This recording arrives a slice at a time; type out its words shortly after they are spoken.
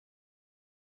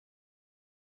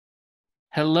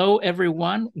Hello,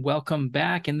 everyone. Welcome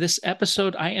back. In this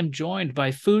episode, I am joined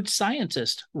by food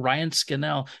scientist Ryan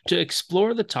Scannell to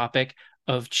explore the topic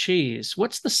of cheese.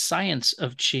 What's the science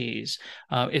of cheese?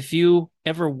 If you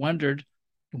ever wondered,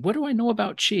 what do I know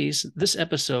about cheese? This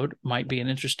episode might be an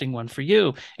interesting one for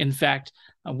you. In fact,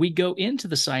 we go into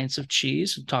the science of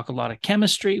cheese, we talk a lot of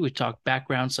chemistry, we talk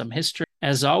background, some history.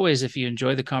 As always, if you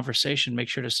enjoy the conversation, make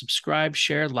sure to subscribe,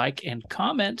 share, like, and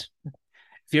comment.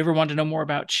 If you ever want to know more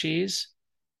about cheese,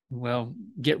 well,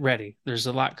 get ready. There's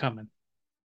a lot coming.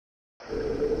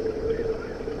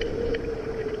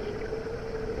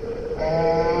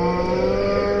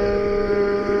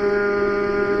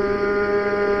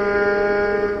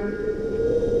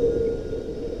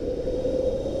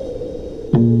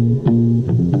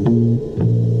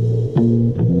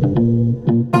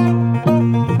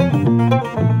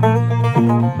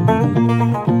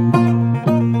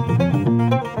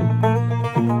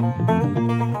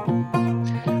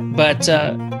 But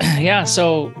yeah,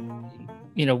 so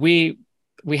we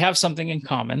have something in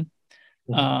common,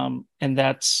 and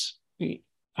that's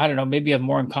I don't know. Maybe I have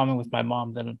more in common with my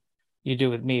mom than you do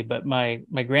with me. But my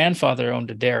grandfather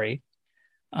owned a dairy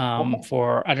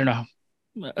for I don't know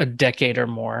a decade or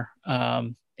more,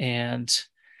 and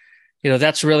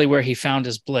that's really where he found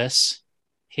his bliss.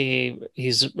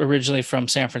 He's originally from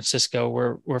San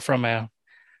Francisco. We're from a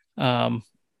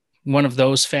one of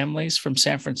those families from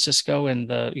San Francisco and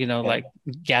the, like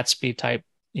Gatsby type,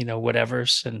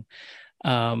 whatevers.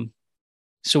 And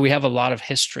so we have a lot of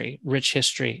history, rich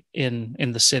history in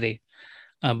the city.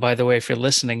 By the way, if you're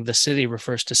listening, the city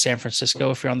refers to San Francisco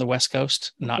if you're on the West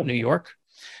Coast, not New York.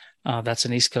 That's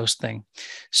an East Coast thing.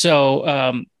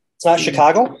 So it's not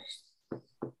Chicago?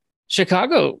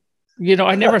 Chicago,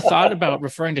 I never thought about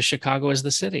referring to Chicago as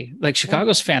the city. Like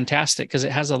Chicago's fantastic because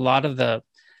it has a lot of the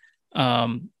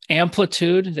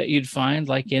amplitude that you'd find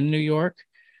like in New York,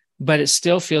 but it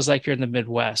still feels like you're in the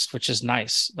Midwest, which is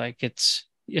nice. Like it's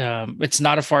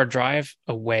not a far drive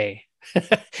away,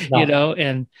 No.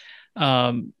 and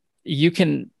you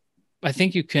can, I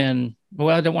think you can,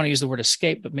 well, I don't want to use the word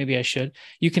escape, but maybe I should.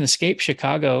 You can escape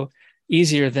Chicago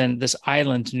easier than this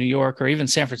island, New York, or even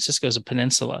San Francisco is a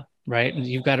peninsula, right? And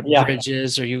you've got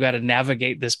bridges or you've got to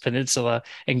navigate this peninsula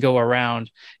and go around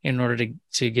in order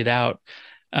to get out.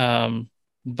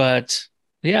 But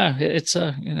yeah, it's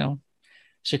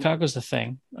Chicago's the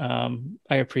thing.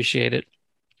 I appreciate it.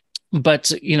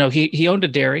 But he owned a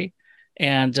dairy,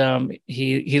 and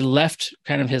he left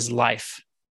kind of his life,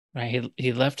 right?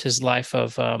 He left his life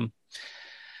of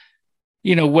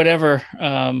whatever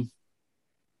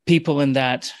people in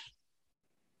that,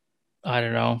 I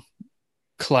don't know,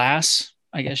 class,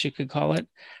 I guess you could call it,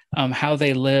 how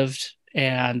they lived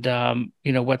and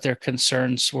what their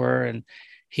concerns were. And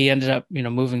he ended up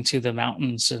moving to the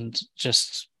mountains and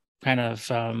just kind of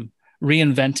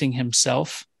reinventing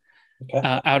himself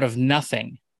out of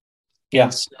nothing. Yeah.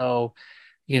 And so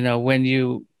when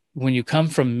you come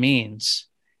from means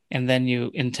and then you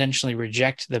intentionally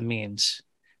reject the means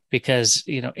because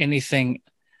anything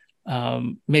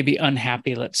maybe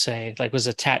unhappy, let's say, like was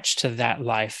attached to that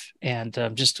life and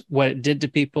just what it did to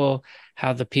people,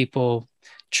 how the people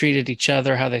treated each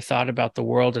other, how they thought about the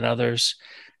world and others.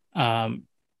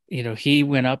 He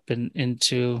went up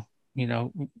into,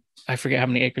 I forget how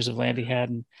many acres of land he had,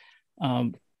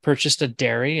 and purchased a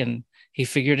dairy, and he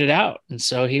figured it out. And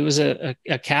so he was a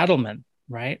cattleman,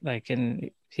 right? Like,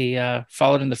 and he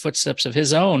followed in the footsteps of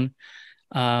his own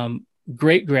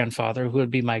great grandfather, who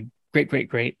would be my great great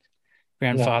great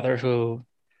grandfather, who,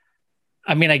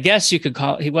 I mean, I guess you could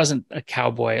call, he wasn't a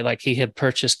cowboy. Like he had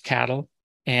purchased cattle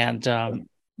and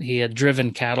he had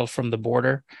driven cattle from the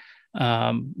border,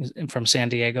 from San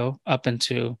Diego up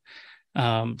into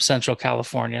Central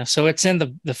California. So it's in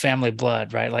the family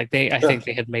blood, right? Like I think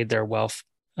they had made their wealth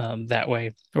that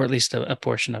way, or at least a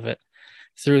portion of it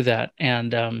through that.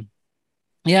 And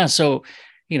so,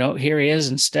 here he is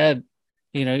instead.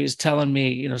 He's telling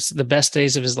me, the best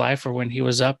days of his life were when he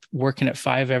was up working at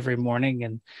 5 every morning,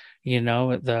 and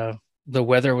the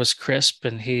weather was crisp,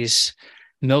 and he's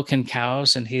milking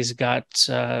cows, and he's got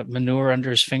manure under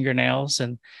his fingernails,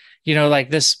 and like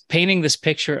this, painting this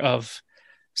picture of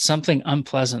something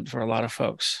unpleasant for a lot of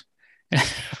folks.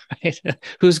 Right?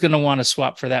 Who's going to want to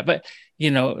swap for that? But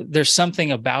there's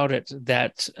something about it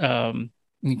that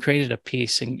created a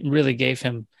peace and really gave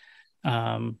him.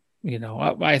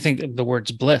 I think the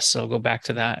word's bliss. So I'll go back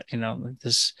to that.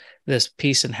 This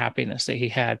peace and happiness that he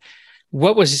had.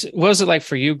 What was it like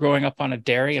for you growing up on a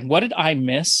dairy, and what did I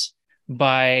miss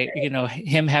by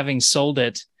him having sold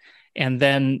it, and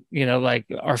then like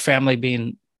our family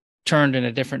being turned in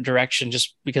a different direction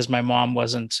just because my mom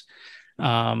wasn't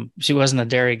She wasn't a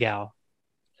dairy gal.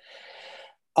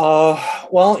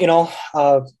 Well,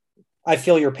 I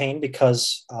feel your pain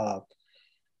because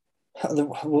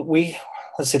we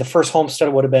let's see, the first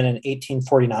homestead would have been in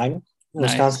 1849.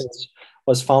 Wisconsin Nice.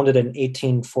 was founded in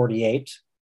 1848,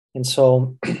 and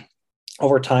so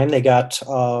over time they got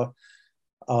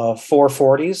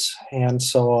 440s, and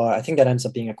so I think that ends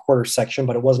up being a quarter section,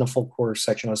 but it wasn't a full quarter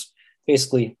section. It was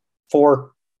basically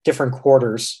four different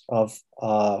quarters of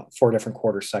four different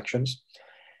quarter sections.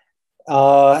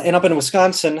 And up in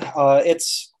Wisconsin,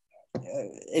 it's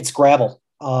gravel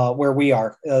where we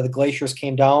are. The glaciers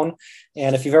came down,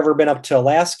 and if you've ever been up to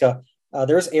Alaska,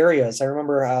 there's areas. I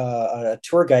remember a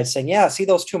tour guide saying, "Yeah, see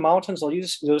those two mountains?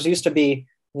 Those used to be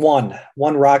one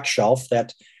rock shelf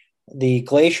that the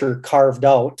glacier carved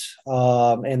out,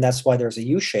 and that's why there's a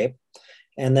U shape.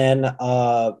 And then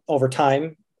over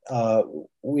time,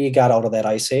 we got out of that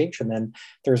ice age, and then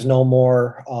there's no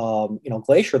more,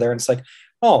 glacier there. And it's like,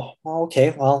 oh,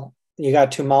 okay, well, you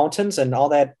got two mountains, and all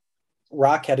that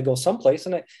rock had to go someplace,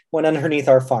 and it went underneath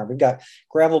our farm. We got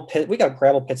gravel pit. We got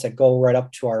gravel pits that go right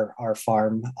up to our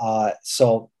farm.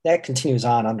 So that continues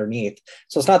on underneath.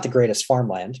 So it's not the greatest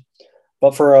farmland.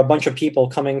 But for a bunch of people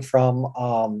coming from,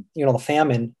 the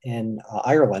famine in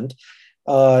Ireland,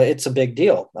 it's a big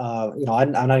deal.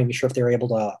 I'm not even sure if they were able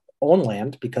to own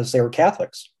land because they were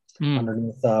Catholics Mm.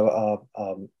 underneath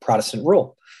Protestant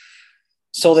rule.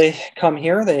 So they come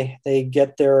here, they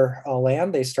get their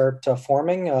land, they start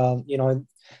forming.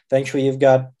 Eventually you've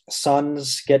got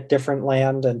sons get different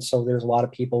land, and so there's a lot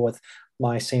of people with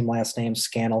my same last name,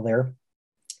 Scannell, there.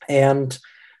 And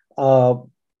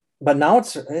but now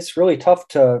it's really tough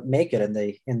to make it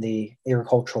in the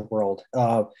agricultural world.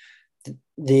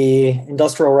 The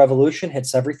Industrial Revolution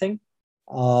hits everything.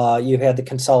 You had the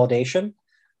consolidation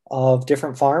of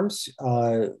different farms,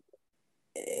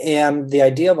 and the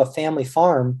idea of a family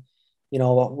farm.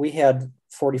 We had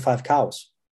 45 cows.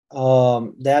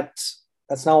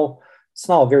 That's now it's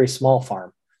now a very small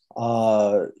farm.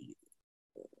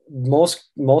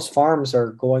 Most farms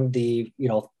are going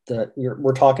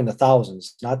we're talking the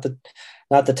thousands, not the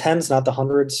tens, not the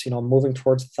hundreds, moving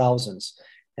towards the thousands.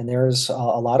 And there's a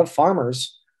lot of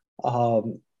farmers,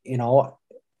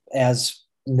 as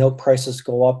milk prices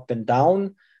go up and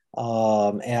down,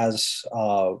 as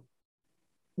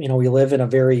we live in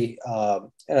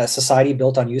a society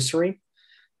built on usury,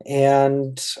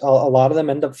 and a lot of them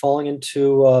end up falling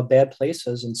into bad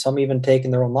places, and some even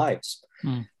taking their own lives.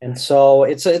 Mm. And so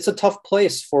it's a tough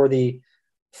place for the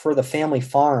family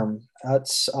farm.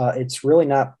 It's really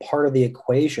not part of the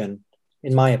equation,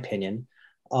 in my opinion,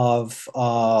 of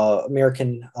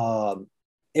American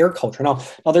agriculture. Now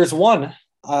there's one.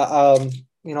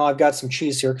 I've got some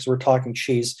cheese here because we're talking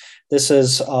cheese. This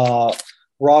is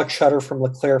raw cheddar from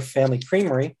Leclerc Family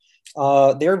Creamery.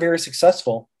 They're very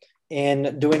successful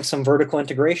in doing some vertical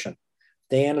integration.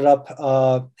 They ended up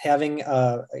got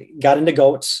into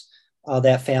goats.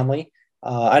 That family.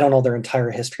 I don't know their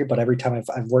entire history, but every time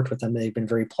I've worked with them, they've been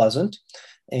very pleasant.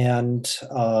 And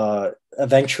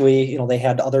eventually, they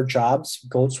had other jobs.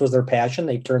 Goats was their passion.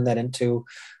 They turned that into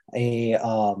a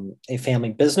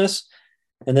family business,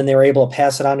 and then they were able to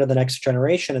pass it on to the next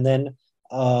generation. And then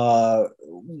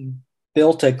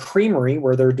built a creamery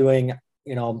where they're doing,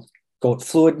 goat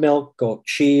fluid milk, goat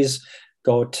cheese,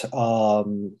 goat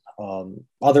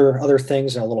other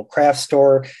things, a little craft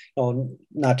store,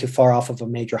 not too far off of a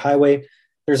major highway.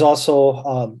 There's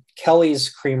also Kelly's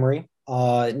Creamery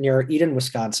near Eden,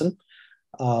 Wisconsin,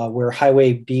 where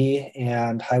Highway B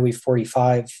and Highway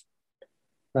 45.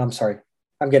 I'm sorry,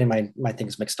 I'm getting my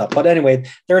things mixed up. But anyway,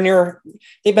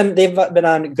 they've been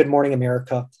on Good Morning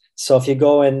America. So if you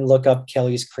go and look up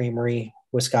Kelly's Creamery,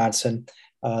 Wisconsin,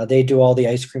 they do all the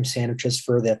ice cream sandwiches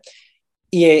for the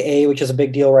EAA, which is a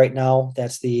big deal right now.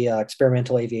 That's the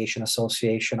Experimental Aviation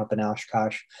Association up in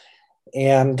Oshkosh.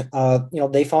 And,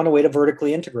 they found a way to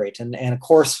vertically integrate. And of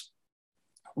course,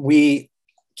 we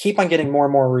keep on getting more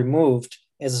and more removed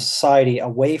as a society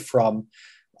away from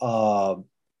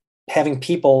having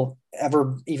people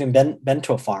ever even been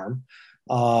to a farm.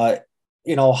 How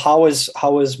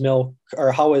is milk,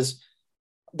 or how is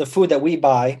the food that we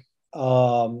buy?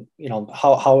 How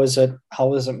is it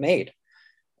made?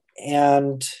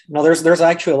 And there's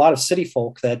actually a lot of city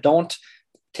folk that don't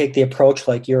take the approach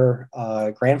like your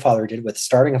grandfather did with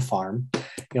starting a farm.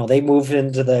 They moved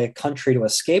into the country to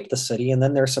escape the city, and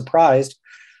then they're surprised.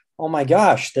 Oh my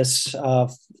gosh, this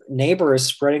neighbor is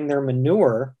spreading their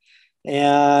manure,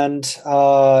 and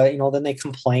then they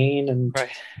complain, and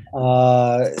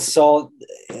right. So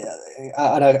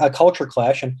a culture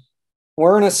clash. And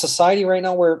we're in a society right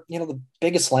now where the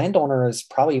biggest landowner is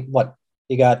probably what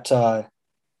you got.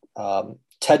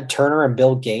 Ted Turner and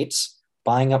Bill Gates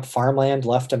buying up farmland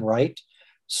left and right.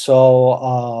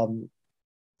 So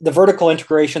the vertical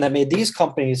integration that made these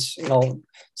companies,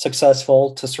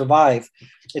 successful to survive,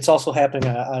 it's also happening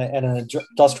at an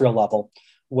industrial level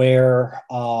where,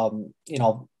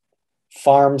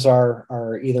 farms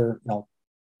are either,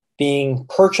 being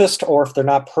purchased, or if they're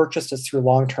not purchased, it's through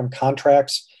long-term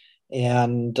contracts.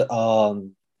 And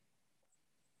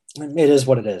it is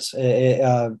what it is.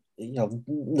 The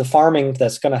farming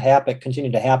that's going to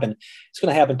continue to happen, it's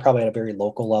going to happen probably at a very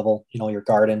local level. Your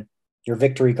garden, your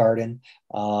victory garden,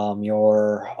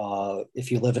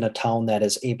 if you live in a town that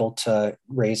is able to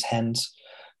raise hens,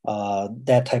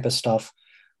 that type of stuff.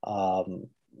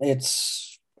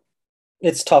 It's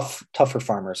tough for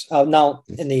farmers. Now,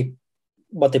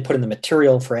 what they put in the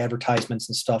material for advertisements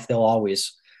and stuff, they'll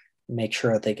always make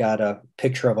sure that they got a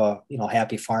picture of a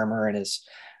happy farmer and his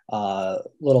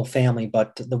little family.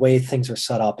 But the way things are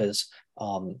set up is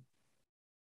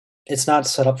it's not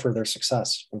set up for their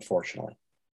success, unfortunately.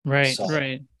 Right, So,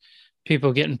 right.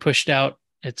 People getting pushed out,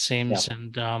 it seems, yeah.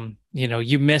 and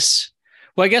you miss.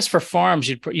 Well, I guess for farms,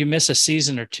 you miss a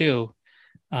season or two.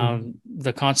 Mm-hmm.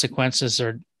 The consequences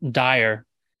are dire,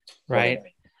 right?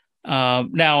 Right.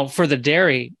 Now, for the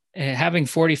dairy, having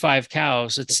 45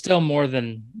 cows, it's still more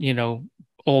than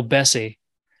old Bessie,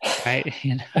 right?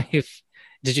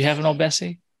 Did you have an old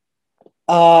Bessie?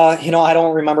 I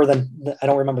don't remember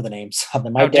the names of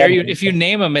them. My How dare dad you? named If you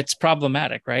name them, it's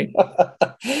problematic, right?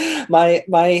 my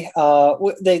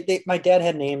dad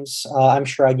had names. I'm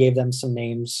sure I gave them some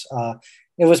names.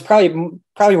 It was probably we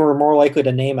were more likely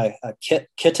to name a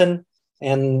kitten,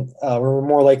 and we were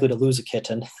more likely to lose a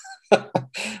kitten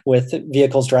with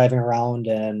vehicles driving around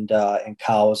and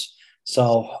cows.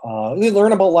 So we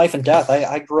learn about life and death.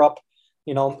 I grew up,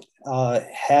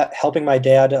 helping my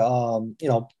dad,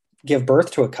 give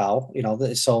birth to a cow.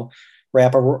 So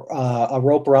wrap a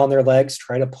rope around their legs,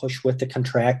 try to push with the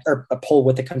pull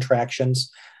with the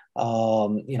contractions.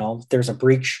 There's a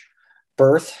breech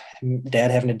birth,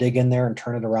 dad having to dig in there and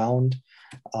turn it around.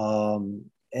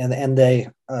 And they,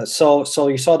 so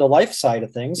you saw the life side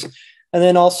of things. And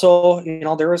then also,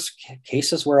 there was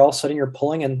cases where all of a sudden you're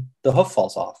pulling and the hoof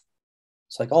falls off.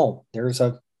 It's like, oh, there's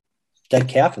a dead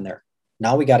calf in there.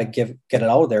 Now we got to get it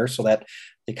out of there so that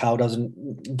the cow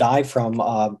doesn't die from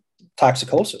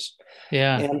toxicosis.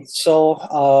 Yeah. And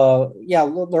so,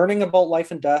 learning about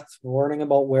life and death, learning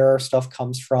about where our stuff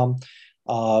comes from.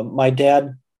 My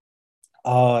dad,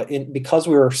 because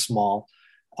we were small,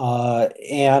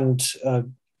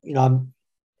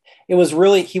 it was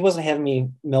really, he wasn't having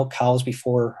me milk cows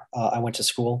before I went to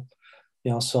school.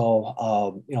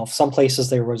 Some places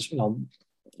there was,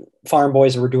 farm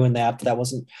boys who were doing that. That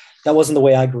wasn't the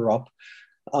way I grew up.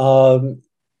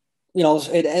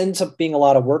 It ends up being a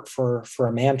lot of work for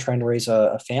a man trying to raise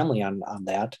a family on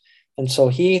that. And so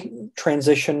he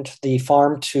transitioned the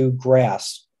farm to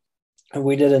grass, and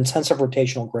we did intensive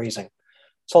rotational grazing.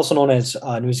 It's also known as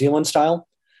New Zealand style,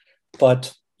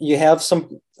 but you have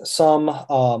some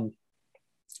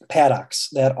paddocks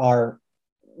that are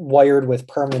wired with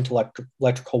permanent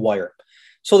electrical wire.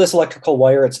 So this electrical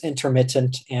wire, it's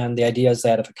intermittent, and the idea is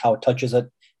that if a cow touches it,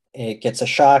 it gets a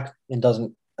shock and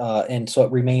doesn't, and so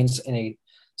it remains in a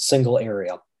single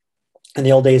area. In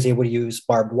the old days, they would use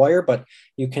barbed wire, but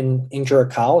you can injure a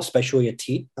cow, especially a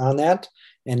teat, on that,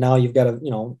 and now you've got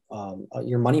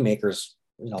your money makers,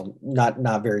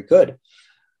 not very good.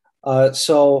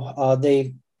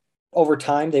 They, over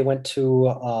time, they went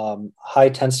to high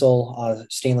tensile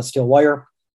stainless steel wire,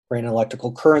 ran an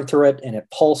electrical current through it, and it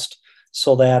pulsed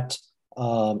so that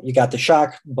you got the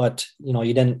shock, but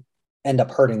you didn't end up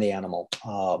hurting the animal.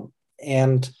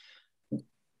 And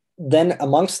then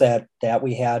amongst that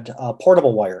we had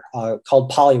portable wire called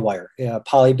poly wire.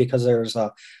 Poly because there's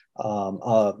a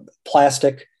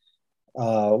plastic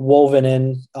woven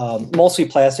in, mostly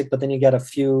plastic, but then you get a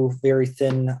few very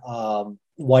thin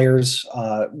wires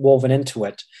woven into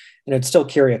it, and it'd still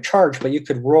carry a charge, but you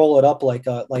could roll it up like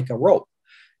a rope.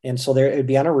 And so there it'd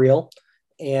be on a reel,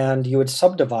 and you would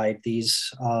subdivide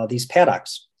these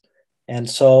paddocks. And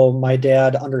so my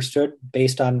dad understood,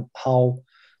 based on how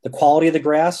the quality of the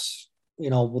grass,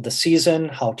 with the season,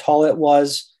 how tall it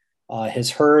was,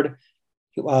 his herd.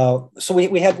 So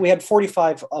we had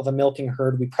 45 of a milking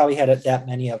herd. We probably had that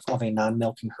many of a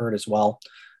non-milking herd as well.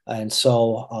 And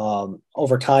so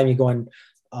over time, you go in,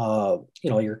 to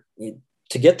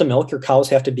get the milk, your cows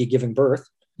have to be giving birth.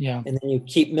 Yeah. And then you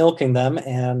keep milking them,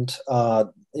 and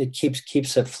it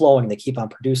keeps it flowing. They keep on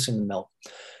producing the milk.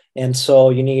 And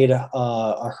so you need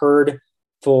a herd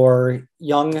for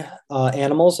young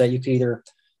animals that you could either,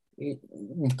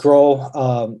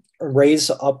 grow, raise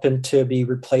up into be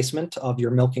replacement of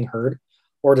your milking herd,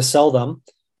 or to sell them.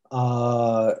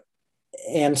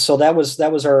 And so that was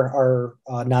our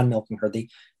non-milking herd. The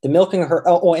milking herd,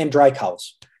 and dry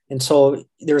cows. And so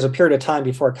there's a period of time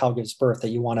before a cow gives birth that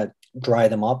you want to dry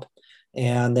them up,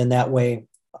 and then that way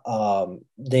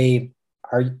they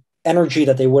are energy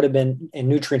that they would have been, and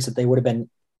nutrients that they would have been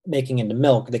making into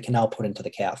milk, they can now put into the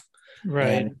calf Right.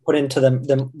 and put into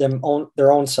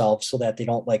their own selves, so that they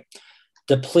don't like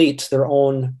deplete their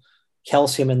own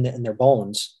calcium in their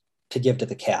bones to give to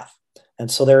the calf. And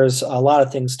so there's a lot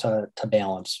of things to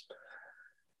balance.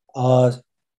 Uh,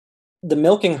 the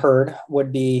milking herd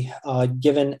would be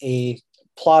given a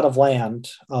plot of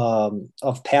land,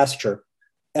 of pasture,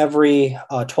 every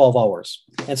 12 hours.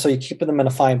 And so you keep them in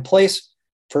a fine place.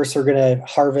 First, they're going to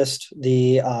harvest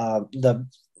the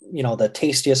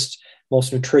tastiest,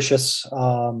 most nutritious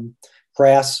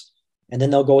grass, and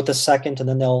then they'll go with the second, and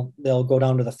then they'll go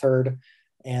down to the third,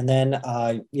 and then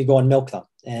you go and milk them.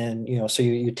 And so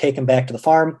you take them back to the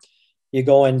farm, you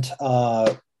go and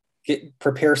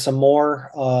prepare some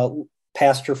more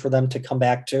pasture for them to come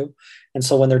back to. And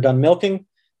so when they're done milking,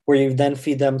 where you then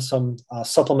feed them some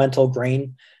supplemental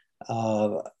grain.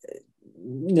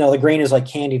 The grain is like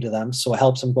candy to them, so it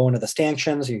helps them go into the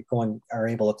stanchions. You go and are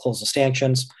able to close the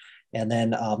stanchions, and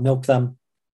then milk them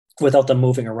without them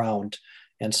moving around.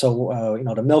 And so,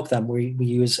 to milk them, we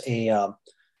use it's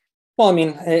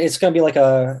going to be like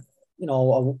a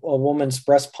woman's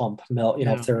breast pump milk,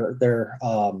 Yeah. if they're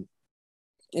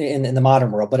in the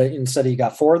modern world, but instead you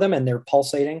got four of them and they're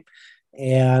pulsating,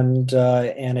 and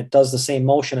it does the same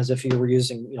motion as if you were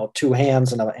using, two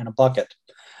hands and a bucket,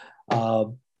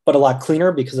 but a lot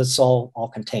cleaner because it's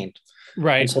all contained. And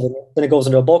Right. so then it goes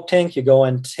into a bulk tank. You go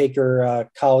and take your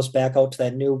cows back out to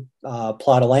that new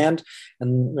plot of land,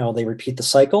 and they repeat the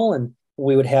cycle. And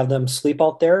we would have them sleep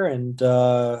out there, and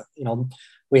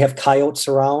we have coyotes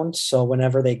around, so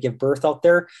whenever they give birth out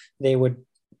there,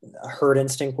 herd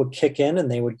instinct would kick in, and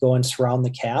they would go and surround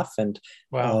the calf, and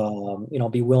Wow.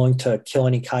 be willing to kill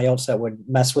any coyotes that would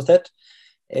mess with it.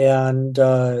 And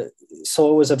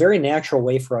so it was a very natural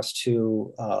way for us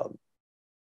to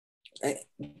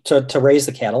raise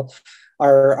the cattle.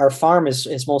 Our farm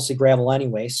is mostly gravel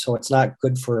anyway, so it's not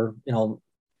good for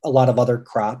a lot of other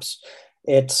crops.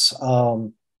 It's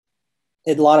a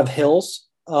lot of hills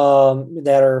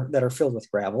that are filled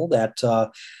with gravel that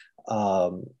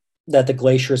the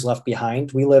glaciers left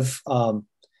behind. We live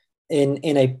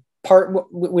in a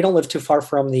part. We don't live too far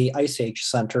from the Ice Age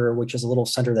Center, which is a little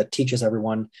center that teaches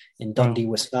everyone in Wow. Dundee,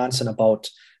 Wisconsin, about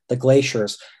the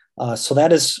glaciers. So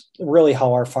that is really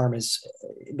how our farm has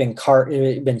been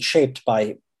shaped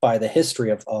by the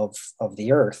history of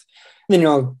the earth. And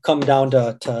then come down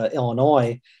to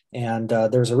Illinois, and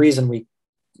there's a reason we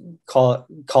call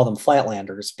them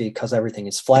flatlanders, because everything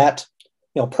is flat.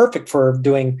 Perfect for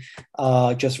doing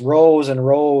just rows and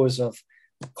rows of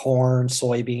corn,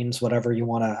 soybeans, whatever you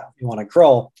want to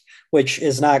grow, which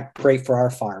is not great for our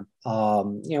farm.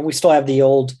 We still have the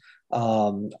old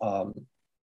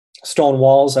stone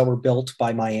walls that were built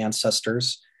by my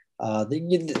ancestors.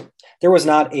 There was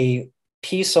not a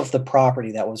piece of the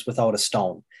property that was without a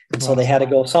stone. And so Wow. they had to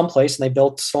go someplace, and they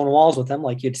built stone walls with them,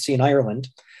 like you'd see in Ireland.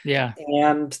 Yeah.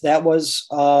 And that was,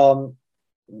 so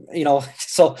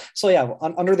yeah,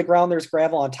 under the ground, there's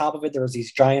gravel. On top of it, there's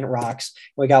these giant rocks.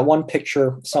 We got one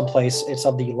picture someplace. It's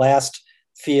of the last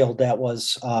field that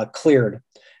was cleared.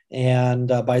 And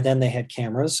by then they had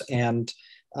cameras, and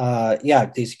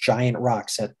these giant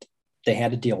rocks that they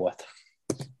had to deal with.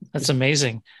 That's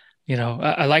amazing.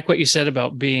 I like what you said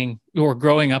about being or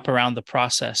growing up around the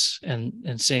process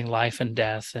and seeing life and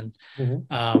death and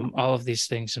Mm-hmm. all of these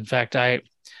things. In fact, part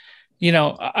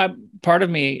of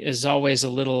me is always a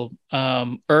little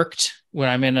irked when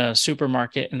I'm in a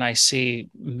supermarket and I see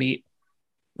meat,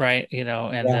 right?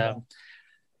 Yeah.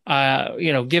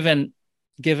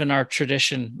 Given our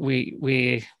tradition,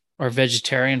 we are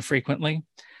vegetarian frequently,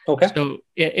 Okay. so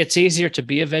it's easier to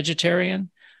be a vegetarian.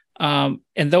 And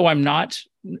though I'm not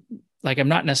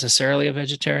necessarily a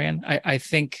vegetarian, I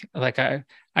think I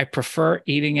prefer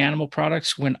eating animal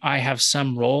products when I have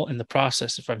some role in the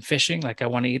process. If I'm fishing, I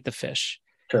want to eat the fish,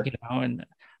 Sure. and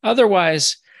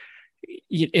otherwise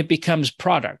it becomes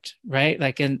product, right?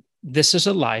 And this is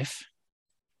a life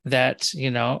that,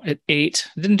 it ate,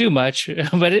 didn't do much,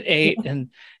 but it ate, and,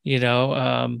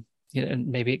 and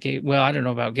maybe it gave, well, I don't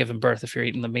know about giving birth if you're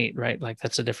eating the meat, right?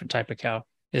 That's a different type of cow,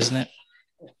 isn't it?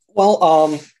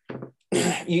 Well,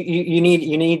 you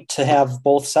need to have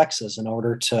both sexes in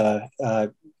order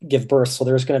to give birth. So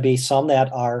there's going to be some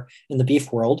that are in the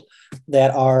beef world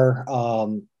that are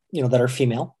that are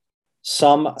female,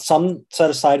 some set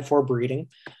aside for breeding,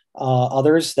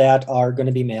 others that are going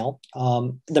to be male.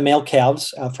 The male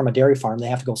calves from a dairy farm, they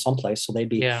have to go someplace, so they'd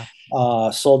be Yeah.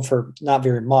 sold for not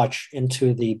very much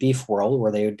into the beef world,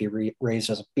 where they would be raised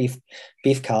as a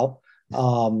beef cow.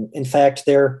 In fact,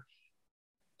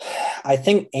 I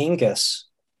think Angus.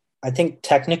 I think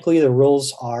technically the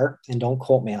rules are, and don't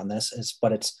quote me on this,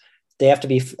 but they have to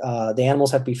be the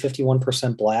animals have to be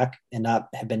 51% black and not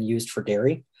have been used for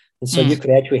dairy. And so you Mm.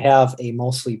 could actually have a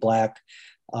mostly black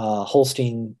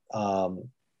Holstein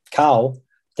cow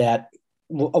that,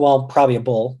 well, probably a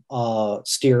bull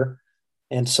steer.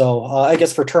 And so I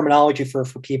guess for terminology for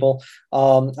people,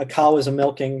 a cow is a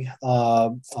milking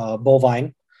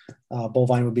bovine.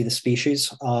 Bovine would be the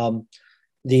species.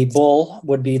 The bull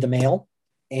would be the male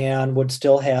and would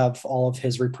still have all of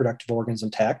his reproductive organs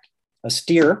intact. A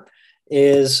steer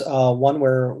is one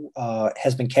where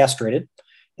has been castrated,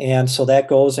 and so that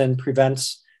goes and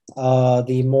prevents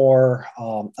the more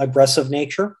aggressive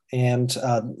nature, and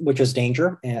which is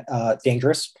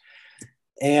dangerous.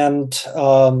 And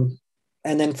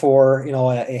then for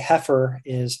a heifer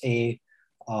is a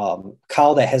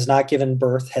cow that has not given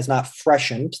birth, has not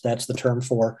freshened. That's the term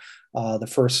for the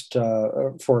first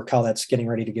for a cow that's getting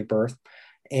ready to give birth,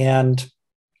 and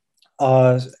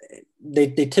they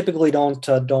typically don't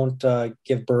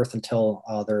give birth until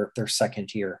their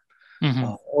second year,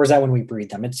 Mm-hmm. or is that when we breed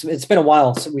them? It's been a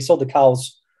while. So we sold the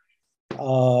cows,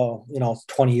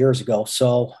 20 years ago,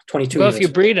 so 22 Well, if you years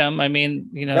ago. breed them, I mean,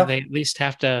 Yeah, they at least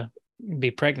have to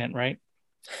be pregnant, right?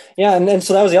 yeah, and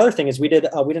so that was the other thing is we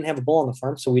didn't have a bull on the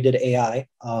farm, so we did AI,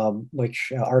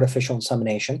 which artificial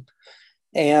insemination,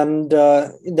 and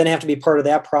then have to be part of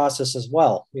that process as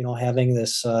well. Having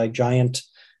this giant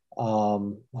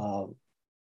um, uh,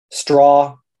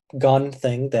 straw gun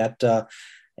thing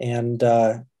and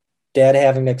dad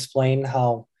having to explain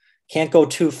how can't go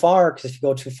too far, because if you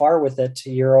go too far with it,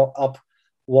 you're up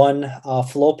one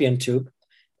fallopian tube,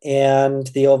 and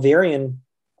the ovarian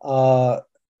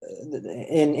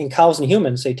in cows and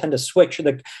humans, they tend to switch.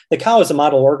 The cow is a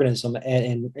model organism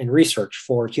in research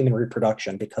for human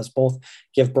reproduction, because both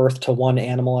give birth to one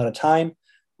animal at a time,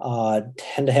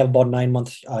 tend to have about a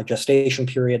 9-month gestation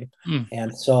period. Mm.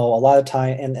 And so a lot of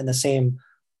time, and the same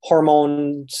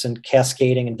hormones and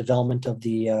cascading and development of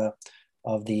the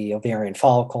ovarian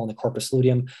follicle and the corpus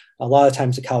luteum. A lot of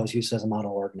times the cow is used as a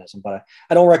model organism, but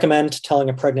I don't recommend telling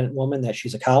a pregnant woman that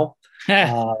she's a cow.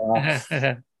 I've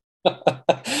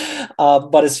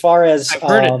But as far as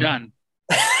heard it done,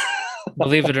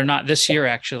 believe it or not, this year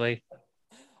actually.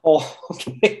 oh,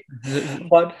 okay, The-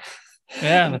 but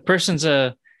yeah, the person's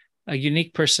a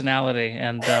unique personality,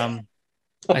 and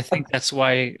I think that's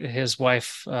why his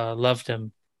wife loved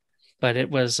him. But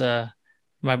it was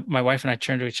my wife and I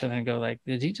turned to each other and go like,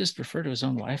 did he just refer to his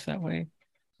own wife that way?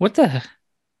 What the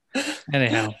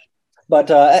anyhow?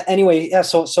 anyway, yeah.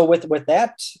 So with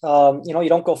that, you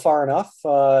don't go far enough.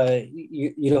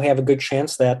 You don't have a good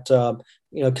chance that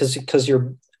because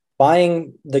you're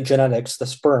buying the genetics, the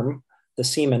sperm, the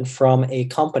semen from a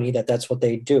company that's what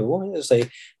they do is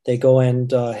they go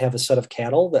and have a set of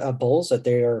cattle, bulls that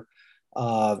they are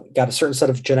got a certain set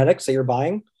of genetics that you're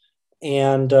buying,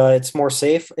 and it's more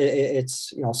safe.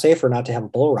 It's safer not to have a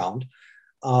bull around,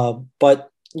 but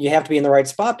you have to be in the right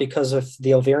spot, because if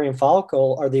the ovarian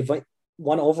follicle or the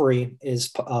one ovary is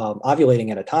ovulating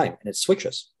at a time and it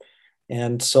switches.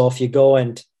 And so if you go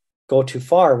too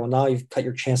far, well, now you've cut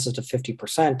your chances to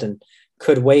 50% and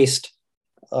could waste,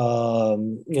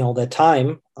 that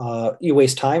time. You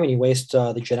waste time and you waste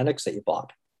the genetics that you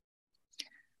bought.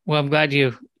 Well, I'm glad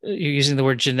you're using the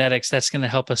word genetics. That's going to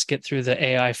help us get through the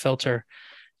AI filter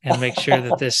and make sure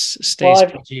that this Well, stays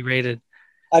PG rated.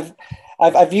 I've,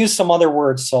 I've used some other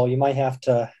words, so you might have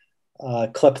to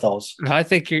clip those. I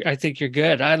think you're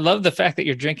good. I love the fact that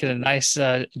you're drinking a nice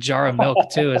jar of milk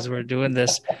too as we're doing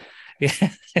this. Yeah.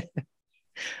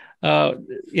 Uh,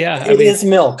 yeah. I It mean, is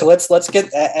milk. Let's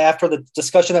get after the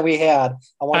discussion that we had.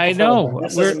 I want I to confirm know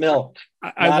this is milk,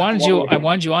 not what we I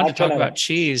wanted you on to not talk about genetics.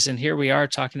 cheese, and here we are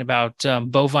talking about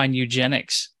bovine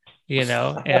eugenics. And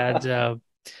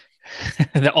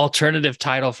the alternative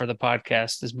title for the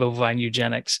podcast is bovine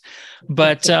eugenics.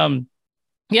 But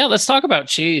yeah, let's talk about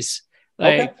cheese.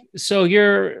 Okay, Like, so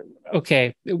you're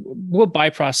okay. We'll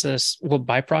bypass the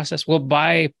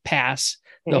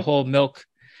hmm whole milk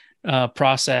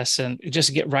process and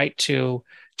just get right to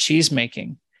cheese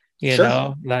making.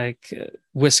 sure. Like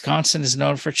Wisconsin is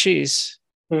known for cheese,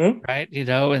 hmm right?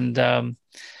 And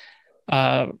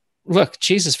uh, look,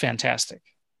 cheese is fantastic,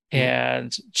 hmm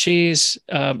and cheese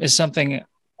is something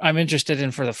I'm interested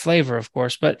in for the flavor, of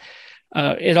course, but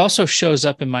it also shows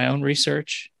up in my own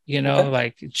research. Okay.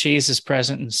 like cheese is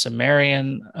present in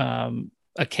Sumerian,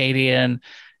 Akkadian,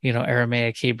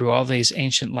 Aramaic, Hebrew, all these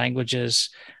ancient languages,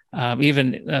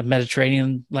 even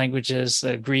Mediterranean languages,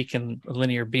 Greek and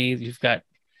Linear B.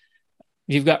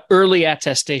 You've got early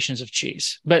attestations of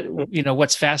cheese, but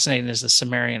what's fascinating is the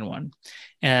Sumerian one,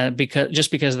 and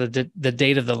because of the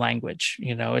date of the language,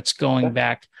 it's going Okay.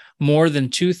 back more than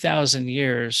 2,000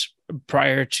 years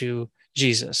prior to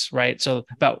Jesus, right? So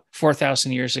about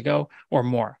 4,000 years ago or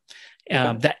more,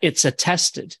 Okay. that it's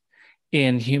attested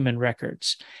in human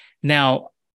records.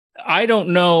 Now, I don't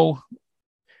know.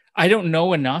 I don't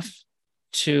know enough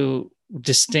to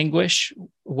distinguish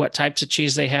what types of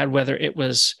cheese they had, whether it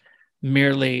was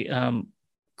merely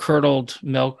curdled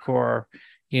milk or,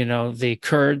 the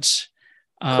curds.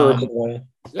 Curd.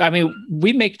 I mean,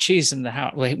 we make cheese in the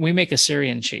house. We make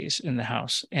Assyrian cheese in the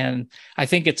house. And I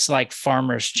think it's like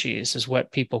farmer's cheese is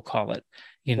what people call it.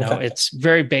 Okay. It's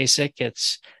very basic.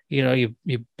 It's, you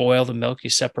boil the milk, you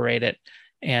separate it,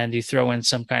 and you throw in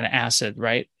some kind of acid,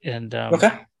 right? And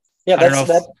Okay. Yeah, I don't know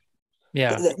that's if, that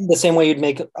yeah. the same way you'd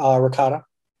make ricotta.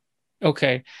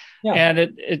 Okay. Yeah. And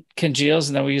it congeals,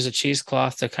 and then we use a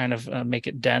cheesecloth to kind of make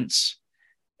it dense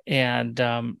and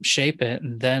shape it,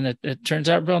 and then it turns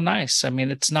out real nice. I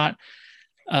mean,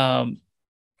 um,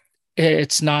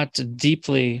 it's not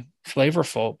deeply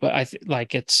flavorful, but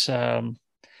like it's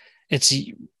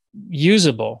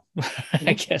usable. I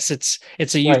Mhm. guess it's a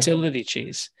Right. utility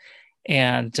cheese,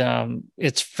 and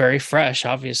it's very fresh.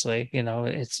 Obviously,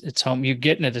 it's home. You're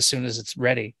getting it as soon as it's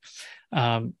ready.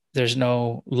 There's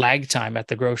no lag time at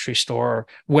the grocery store or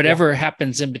Yeah. whatever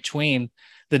happens in between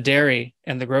the dairy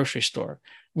and the grocery store.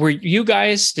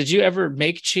 Did you ever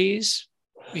make cheese?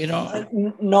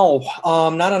 No,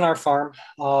 not on our farm.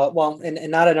 Well,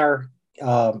 and not in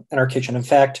our kitchen. In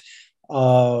fact,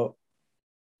 uh,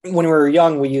 when we were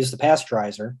young, we used the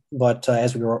pasteurizer, but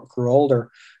as we grew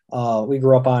older, we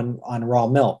grew up on raw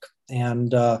milk,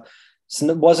 and so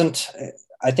it wasn't.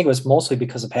 I think it was mostly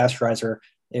because the pasteurizer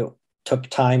it took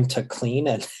time to clean,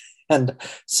 and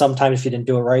sometimes if you didn't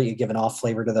do it right, you give an off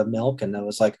flavor to the milk, and it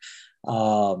was like,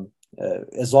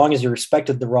 as long as you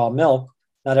respected the raw milk,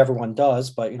 not everyone does,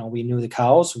 but we knew the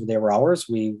cows; they were ours.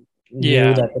 We knew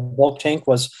Yeah. that the milk tank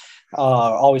was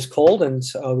always cold, and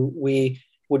we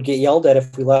would get yelled at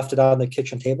if we left it on the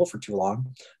kitchen table for too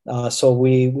long. So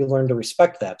we learned to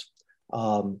respect that.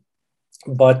 Um,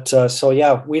 but so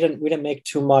yeah, we didn't make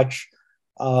too much.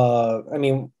 I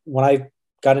mean, when I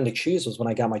got into cheese was when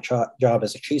I got my job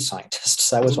as a cheese scientist.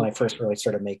 So that was when I first really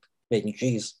started making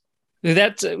cheese.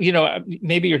 That's,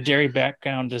 maybe your dairy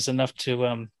background is enough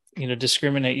to,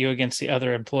 discriminate you against the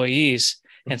other employees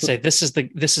and say, this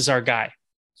is our guy.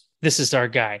 This is our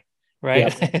guy, Yeah.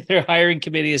 right? Their hiring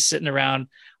committee is sitting around,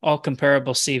 all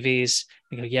comparable CVs.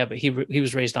 You go, yeah, but he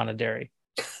was raised on a dairy.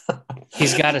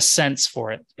 He's got a sense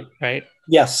for it, right?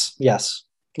 Yes. Yes.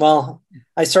 Well,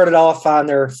 I started off on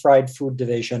their fried food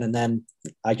division, and then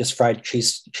I just fried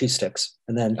cheese sticks,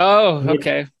 and then Oh,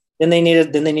 okay. then they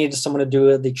needed someone to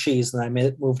do the cheese, and I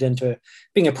moved into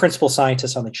being a principal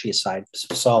scientist on the cheese side.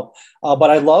 So, but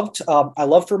I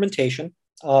loved fermentation.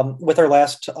 With our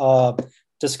last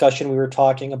discussion, we were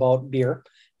talking about beer,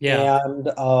 Yeah.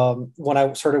 and when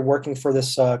I started working for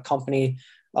this company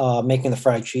making the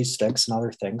fried cheese sticks and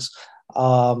other things,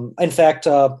 in fact,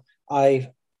 I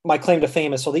my claim to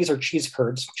fame is so these are cheese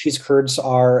curds. Cheese curds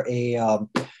are a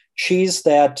cheese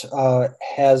that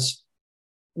has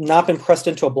not been pressed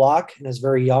into a block and is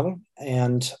very young,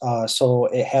 and so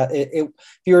if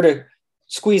you were to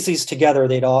squeeze these together,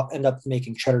 they'd all end up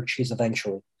making cheddar cheese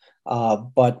eventually.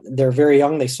 But they're very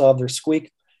young; they still have their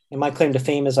squeak. And my claim to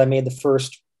fame is I made the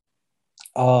first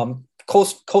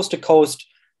coast to coast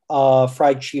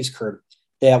fried cheese curd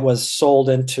that was sold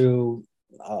into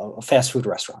fast food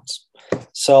restaurants.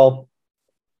 So,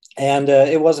 and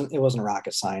it wasn't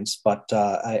rocket science, but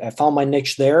I found my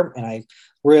niche there, and I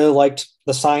really liked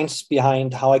the science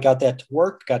behind how I got that to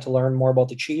work. Got to learn more about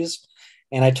the cheese,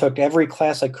 and I took every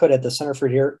class I could at the Center for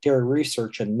Dairy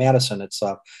Research in Madison. It's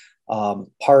a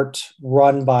part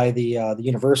run by the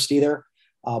university there,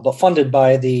 but funded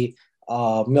by the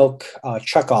milk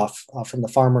checkoff from the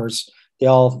farmers. They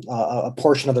all a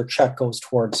portion of their check goes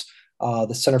towards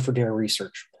the Center for Dairy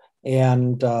Research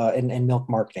and milk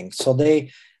marketing. So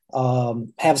they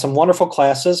have some wonderful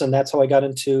classes, and that's how I got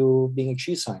into being a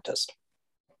cheese scientist.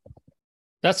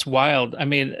 That's wild. I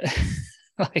mean,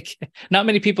 like not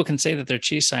many people can say that they're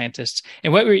cheese scientists.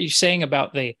 And what were you saying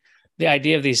about the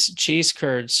idea of these cheese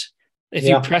curds? If you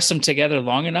Yeah. press them together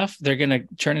long enough, they're going to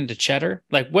turn into cheddar.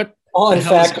 Like what Oh, the in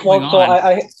hell is fact, going well, so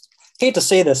on? hate to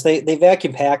say this, they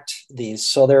vacuum packed these,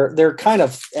 so they're kind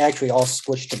of actually all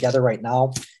squished together right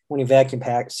now. When you vacuum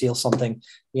pack seal something,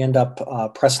 you end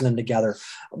up pressing them together.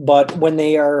 But when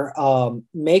they are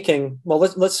making, well,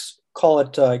 let's call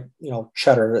it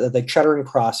cheddar. The cheddaring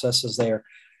process is they're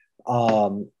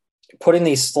putting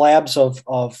these slabs of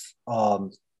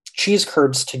cheese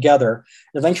curds together.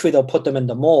 And eventually, they'll put them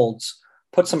into molds.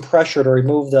 Put some pressure to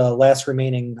remove the last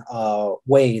remaining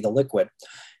whey, the liquid.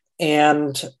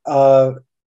 And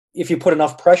if you put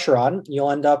enough pressure on,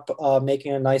 you'll end up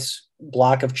making a nice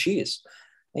block of cheese.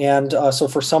 And so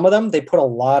for some of them, they put a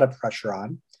lot of pressure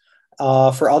on.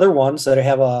 For other ones that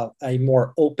have a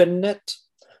more open knit,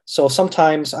 so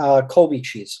sometimes Kobe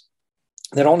cheese,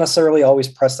 they don't necessarily always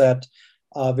press that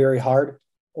very hard,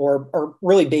 or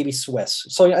really baby Swiss.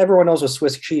 So everyone knows with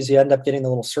Swiss cheese, you end up getting the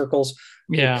little circles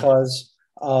because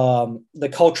the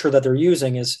culture that they're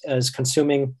using is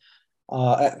consuming.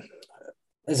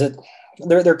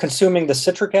 They're consuming the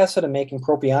citric acid and making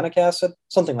propionic acid,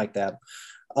 something like that.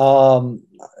 I'm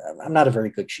not a very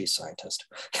good cheese scientist.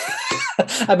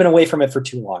 I've been away from it for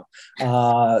too long.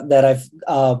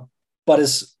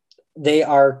 They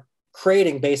are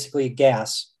creating basically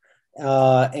gas,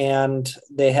 and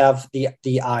they have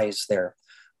the eyes there.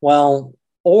 Well,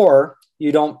 or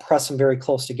you don't press them very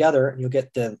close together, and you'll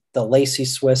get the lacy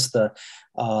Swiss, the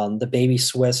baby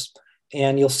Swiss,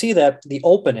 and you'll see that the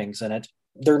openings in it,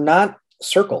 they're not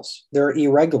circles, they're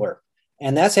irregular,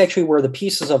 and that's actually where the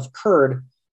pieces of curd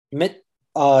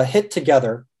hit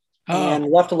together and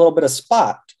left a little bit of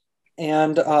spot.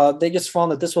 And they just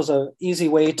found that this was an easy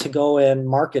way to go and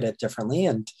market it differently.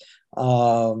 And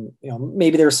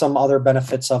maybe there's some other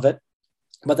benefits of it,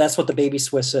 but that's what the baby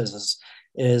Swiss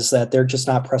is that they're just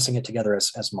not pressing it together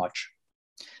as much.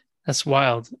 That's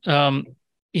wild.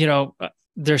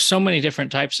 There's so many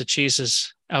different types of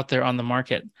cheeses out there on the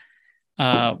market.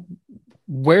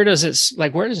 Where does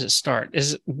it start?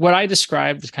 Is what I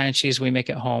described the kind of cheese we make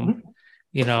at home,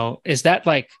 is that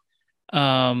like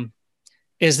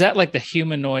the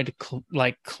humanoid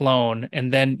clone,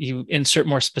 and then you insert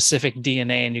more specific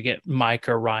DNA and you get Mike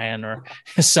or Ryan or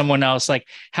someone else? Like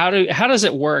how does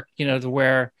it work, to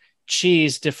where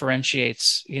cheese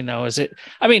differentiates?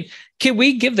 Can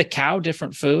we give the cow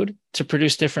different food to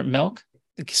produce different milk?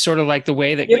 Sort of like the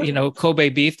way that, Kobe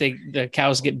beef, the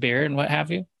cows get beer and what have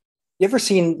you. You ever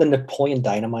seen the Napoleon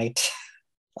Dynamite?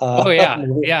 Oh yeah.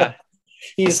 Yeah.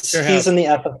 He's in the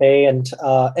FFA,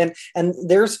 and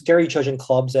there's dairy judging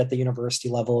clubs at the university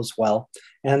level as well.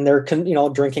 And they're,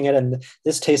 drinking it. And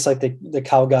this tastes like the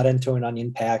cow got into an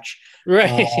onion patch.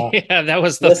 Right. Yeah. That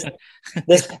was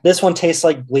this one tastes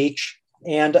like bleach.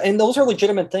 And those are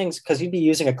legitimate things because you'd be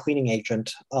using a cleaning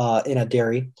agent in a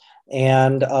dairy.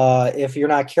 And if you're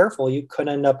not careful, you could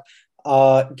end up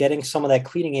getting some of that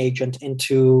cleaning agent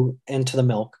into the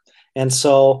milk. And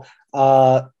so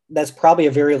that's probably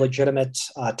a very legitimate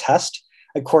test.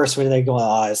 Of course, when they go,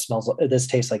 this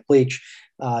tastes like bleach,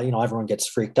 everyone gets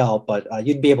freaked out, but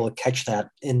you'd be able to catch that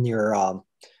in your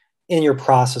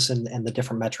process and the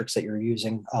different metrics that you're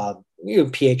using.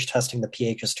 pH testing, the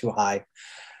pH is too high.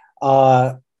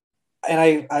 And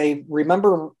I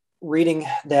remember reading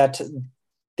that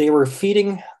they were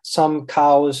feeding some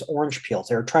cows orange peels.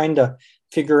 They were trying to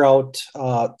figure out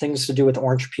things to do with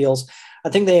orange peels. I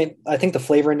think the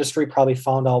flavor industry probably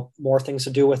found out more things to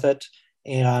do with it,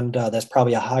 and that's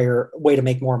probably a higher way to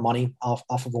make more money off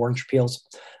of orange peels.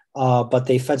 But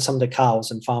they fed some to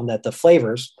cows and found that the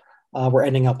flavors were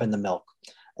ending up in the milk.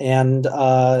 And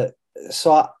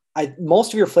so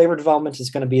most of your flavor development is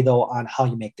going to be, though, on how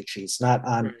you make the cheese, not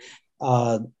on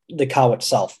the cow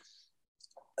itself.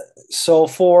 So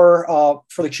for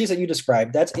the cheese that you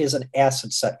described, that is an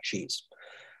acid set cheese.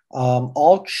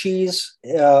 All cheese,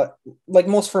 like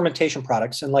most fermentation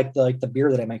products, and like the beer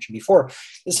that I mentioned before,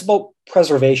 it's about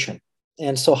preservation.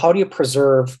 And so, how do you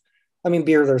preserve? I mean,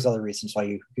 beer. There's other reasons why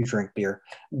you drink beer,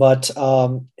 but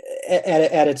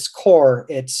at its core,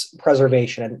 it's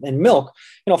preservation. And milk,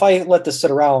 if I let this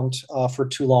sit around for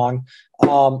too long,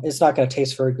 it's not going to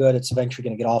taste very good. It's eventually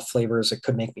going to get off flavors. It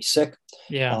could make me sick.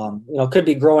 Yeah. It could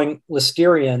be growing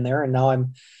listeria in there, and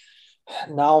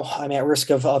now I'm at risk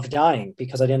of dying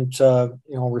because I didn't,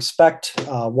 respect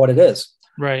what it is.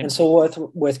 Right. And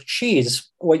so with cheese,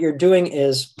 what you're doing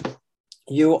is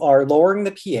you are lowering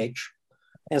the pH.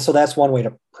 And so that's one way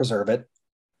to preserve it.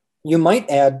 You might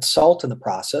add salt in the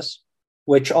process,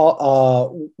 which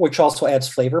also adds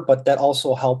flavor, but that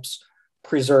also helps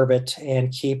preserve it and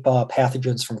keep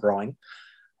pathogens from growing.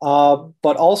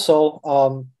 But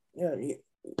also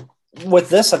with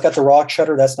this, I've got the raw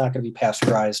cheddar. That's not going to be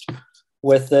pasteurized.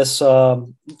 With this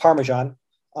Parmesan,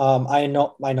 I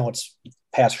know it's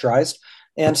pasteurized.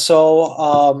 And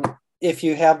so if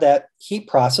you have that heat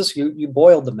process, you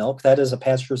boil the milk. That is a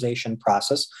pasteurization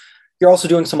process. You're also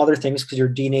doing some other things because you're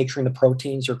denaturing the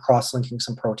proteins, you're cross-linking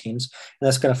some proteins, and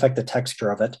that's going to affect the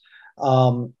texture of it.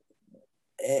 And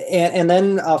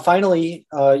then finally,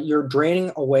 you're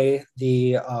draining away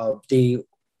the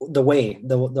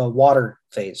water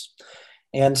phase.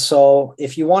 And so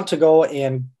if you want to go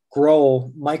and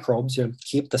grow microbes, you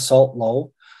keep the salt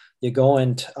low, you go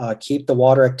and keep the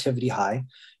water activity high,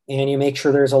 and you make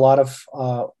sure there's a lot of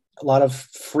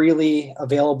freely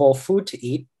available food to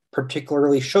eat,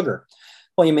 particularly sugar.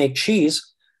 Well, you make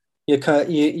cheese, you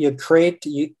create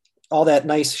all that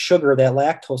nice sugar, that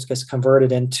lactose gets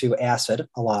converted into acid.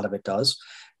 A lot of it does,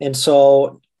 and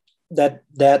so that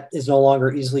is no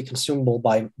longer easily consumable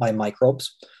by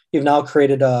microbes. You've now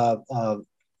created a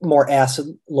more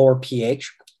acid, lower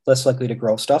pH, less likely to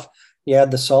grow stuff. You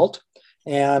add the salt,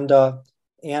 and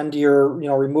you're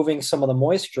removing some of the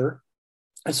moisture,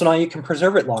 and so now you can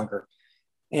preserve it longer.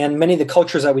 And many of the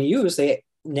cultures that we use, they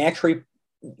naturally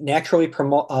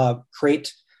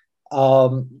create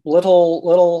little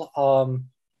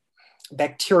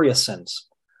bacteriocins.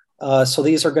 So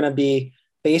these are going to be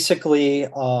basically,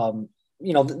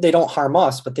 they don't harm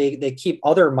us, but they keep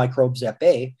other microbes at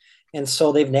bay. And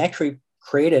so they've naturally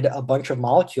created a bunch of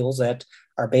molecules that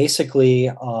are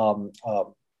basically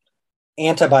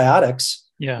antibiotics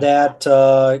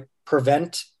that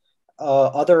prevent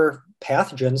other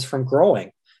pathogens from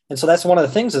growing. And so that's one of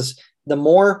the things is the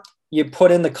more you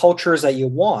put in the cultures that you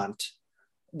want,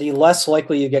 the less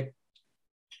likely you get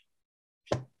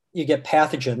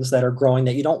pathogens that are growing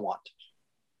that you don't want.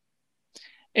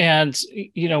 And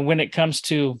when it comes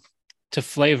to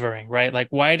flavoring, right? Like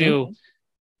why do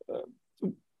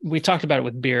we talked about it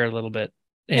with beer a little bit,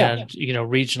 and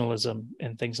regionalism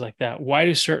and things like that. Why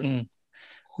do certain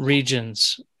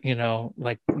regions,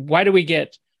 like why do we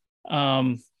get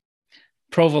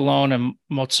provolone and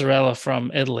mozzarella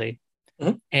from Italy,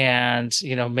 and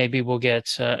maybe we'll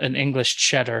get an English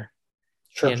cheddar,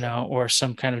 or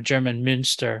some kind of German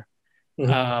Münster.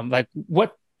 Like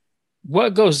what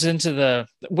goes into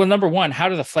number one, how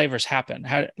do the flavors happen?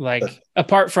 How, like,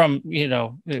 apart from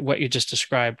what you just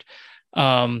described,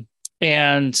 and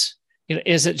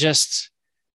is it just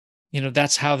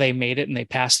that's how they made it and they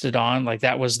passed it on, like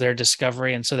that was their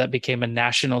discovery, and so that became a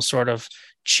national sort of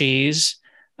cheese?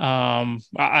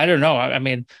 I don't know. I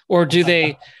mean, or do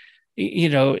they,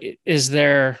 is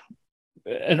there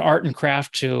an art and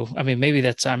craft to, I mean, maybe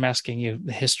I'm asking you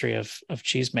the history of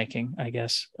cheese making, I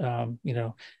guess.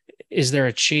 Is there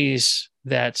a cheese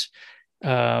that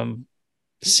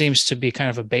seems to be kind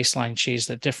of a baseline cheese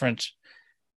that different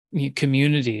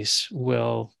communities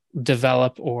will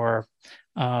develop or,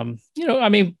 I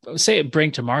mean, say it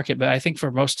bring to market, but I think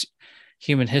for most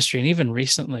human history and even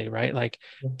recently, right? Like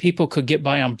people could get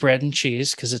by on bread and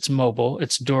cheese because it's mobile,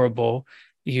 it's durable.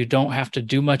 You don't have to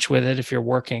do much with it if you're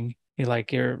working.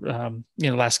 Like your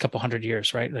last couple hundred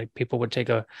years, right? Like people would take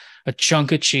a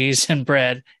chunk of cheese and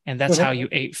bread, and that's how you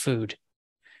ate food,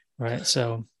 right?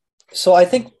 So I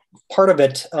think part of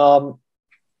it. So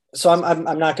I'm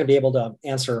not going to be able to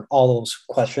answer all those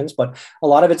questions, but a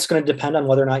lot of it's going to depend on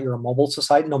whether or not you're a mobile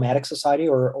society, nomadic society,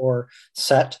 or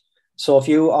set. So if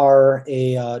you are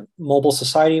a mobile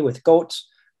society with goats,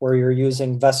 where you're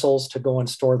using vessels to go and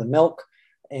store the milk,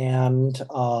 and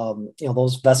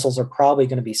those vessels are probably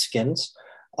going to be skins.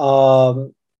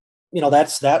 It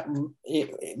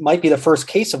might be the first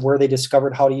case of where they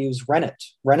discovered how to use rennet.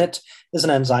 Rennet is an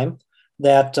enzyme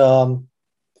that on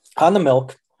the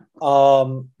milk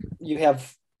you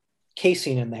have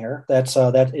casein in there.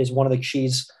 That is one of the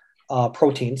cheese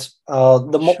proteins.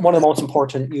 One of the most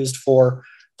important used for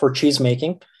cheese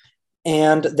making,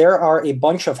 and there are a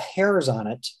bunch of hairs on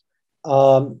it.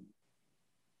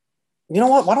 You know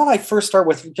what? Why don't I first start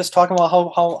with just talking about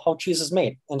how cheese is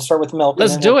made, and start with milk.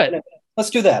 Let's do it. Let's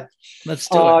do that. Let's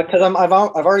do it. Because I've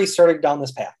already started down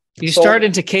this path. You start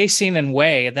into casein and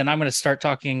whey, and then I'm going to start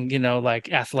talking, like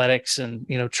athletics and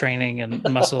training and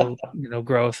muscle,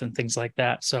 growth and things like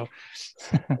that. So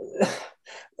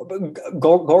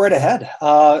go right ahead.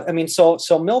 I mean, so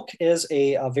milk is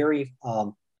a very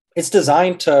it's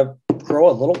designed to grow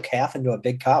a little calf into a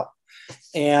big cow,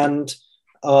 and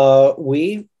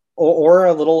we. Or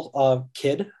a little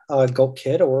kid, goat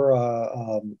kid, or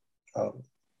a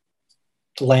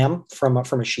lamb from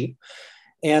a sheep.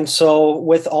 And so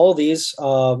with all of these,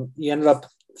 you ended up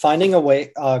finding a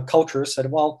way, cultures said,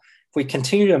 well, if we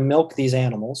continue to milk these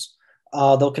animals,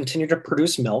 they'll continue to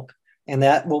produce milk, and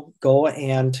that will go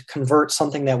and convert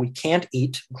something that we can't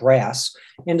eat, grass,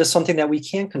 into something that we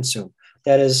can consume.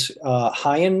 that is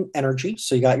high in energy.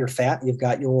 So you got your fat, you've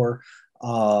got your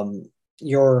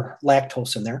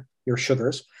lactose in there, your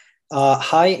sugars.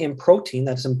 High in protein,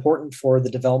 that's important for the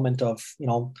development of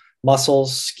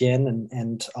muscles, skin,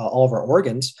 and all of our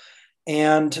organs.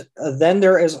 And then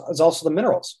there is also the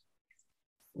minerals.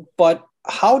 But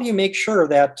how do you make sure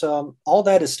that all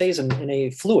that stays in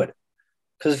a fluid?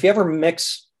 Because if you ever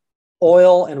mix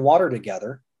oil and water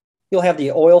together, you'll have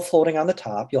the oil floating on the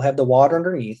top, you'll have the water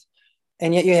underneath,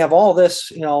 and yet you have all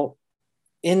this,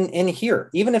 in here.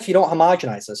 Even if you don't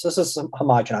homogenize this is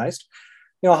homogenized.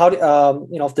 How do,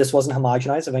 if this wasn't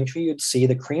homogenized, eventually you'd see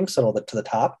the cream settle to the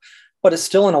top, but it's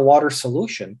still in a water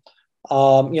solution.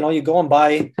 You go and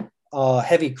buy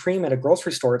heavy cream at a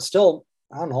grocery store, it's still,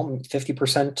 I don't know,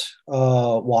 50%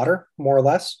 water, more or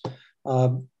less,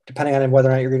 depending on whether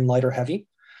or not you're getting light or heavy.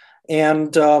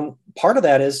 And part of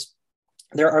that is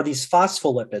there are these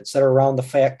phospholipids that are around the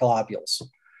fat globules.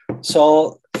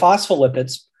 So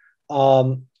phospholipids,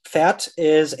 fat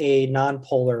is a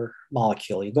nonpolar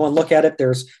molecule. You go and look at it,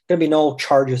 there's going to be no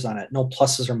charges on it, no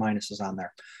pluses or minuses on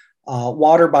there.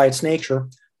 Water by its nature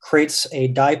creates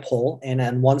a dipole, and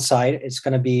on one side it's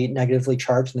going to be negatively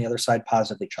charged and the other side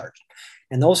positively charged.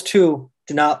 And those two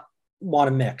do not want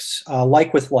to mix.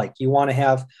 Like with like, you want to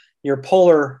have your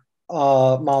polar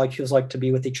molecules like to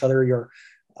be with each other, your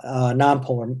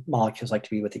nonpolar molecules like to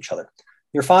be with each other.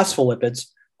 Your phospholipids,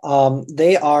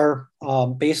 they are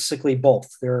basically both.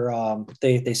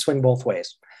 They swing both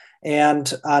ways.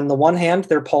 And on the one hand,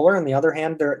 they're polar, and the other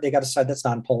hand, they got a side that's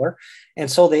nonpolar. And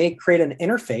so they create an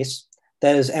interface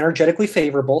that is energetically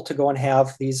favorable to go and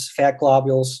have these fat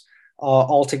globules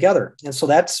all together. And so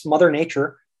that's Mother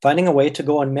Nature finding a way to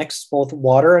go and mix both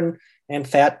water and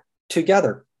fat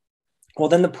together. Well,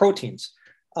 then the proteins.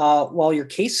 Well, your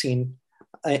casein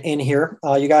in here,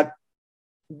 you got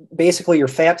basically your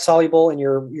fat soluble and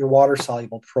your water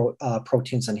soluble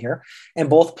proteins in here,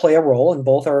 and both play a role, and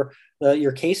both are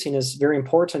your casein is very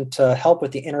important to help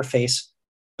with the interface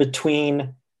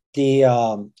between the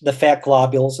fat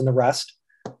globules and the rest,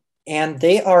 and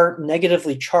they are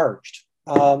negatively charged.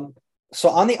 So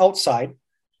on the outside,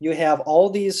 you have all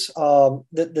these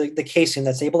the casein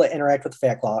that's able to interact with the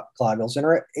fat globules,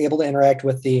 able to interact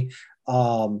with the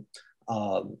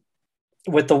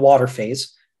water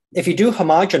phase. If you do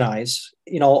homogenize,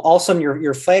 all of a sudden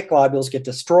your fat globules get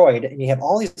destroyed, and you have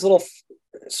all these little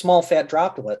small fat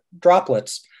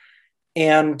droplets,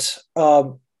 and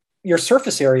your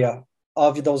surface area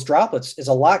of those droplets is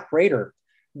a lot greater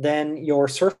than your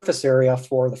surface area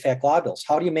for the fat globules.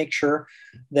 How do you make sure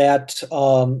that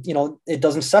it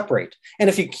doesn't separate? And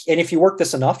if you work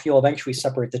this enough, you'll eventually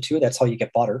separate the two. That's how you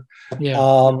get butter.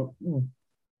 Yeah.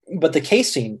 But the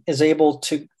casein is able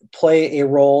to play a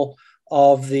role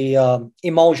of the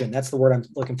emulsion. That's the word I'm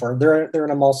looking for. They're an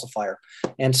emulsifier,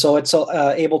 and so it's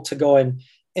able to go and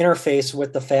interface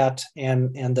with the fat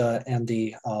and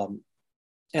the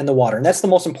water, and that's the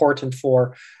most important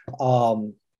for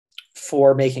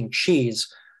making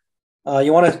cheese.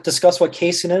 You want to discuss what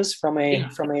casein is from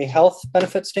a health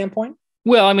benefit standpoint?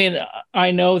 Well, I mean,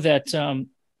 I know that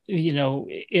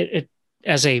it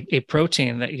as a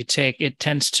protein that you take, it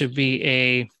tends to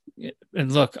be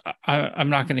and look, I'm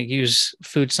not going to use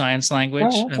food science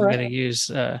language. I'm going to use,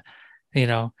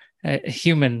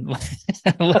 human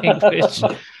language.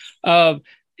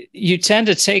 You tend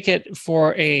to take it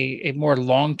for a more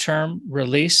long-term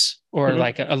release, or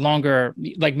like a longer,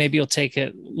 like maybe you'll take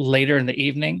it later in the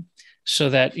evening so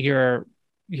that your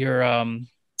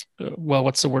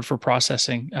what's the word for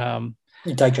processing?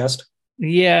 You digest.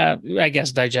 Yeah, I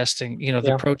guess digesting,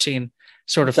 the protein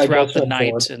sort of throughout the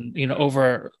night and,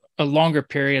 over a longer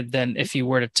period than if you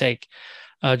were to take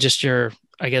just your,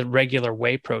 I guess, regular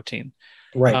whey protein.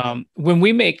 Right. When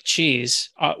we make cheese,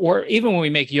 or even when we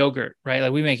make yogurt, right?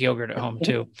 Like we make yogurt at home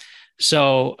too.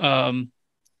 So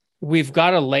we've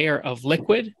got a layer of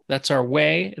liquid, that's our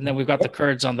whey, and then we've got the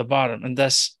curds on the bottom, and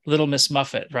that's Little Miss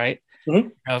Muffet, right?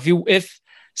 Mm-hmm. If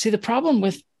the problem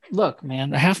with, look,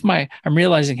 man, I'm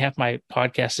realizing half my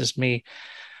podcast is me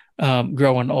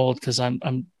growing old, because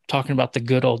I'm talking about the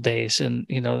good old days, and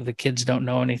the kids don't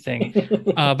know anything.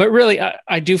 But really,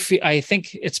 I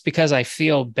think it's because I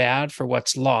feel bad for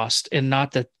what's lost, and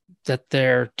not that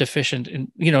they're deficient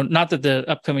in, not that the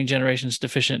upcoming generation is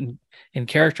deficient in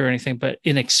character or anything, but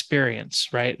in experience,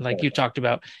 right? Like you talked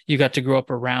about, you got to grow up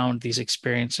around these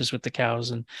experiences with the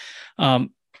cows, and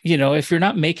if you're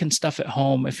not making stuff at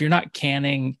home, if you're not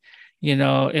canning,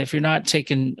 if you're not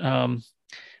taking,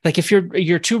 like if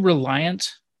you're too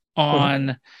reliant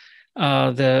on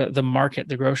the market,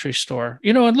 the grocery store,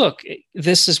 and look,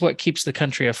 this is what keeps the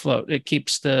country afloat. It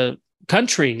keeps the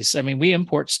countries. I mean, we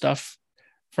import stuff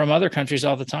from other countries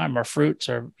all the time, our fruits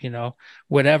or,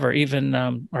 whatever,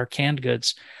 even our canned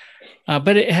goods.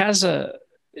 But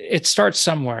it starts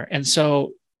somewhere. And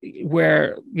so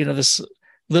where, this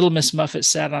little Miss Muffet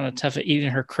sat on a tuffet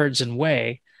eating her curds and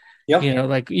whey, Yep.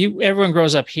 Everyone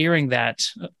grows up hearing that,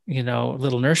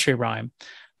 little nursery rhyme.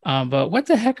 But what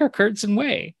the heck are curds and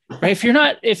whey, right? If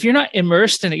you're not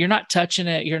immersed in it, you're not touching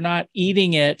it, you're not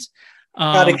eating it.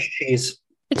 Cottage cheese.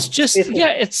 It's just,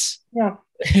 it's Yeah.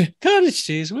 cottage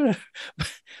cheese, whatever.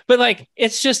 But like,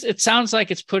 it sounds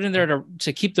like it's put in there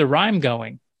to keep the rhyme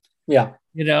going, Yeah.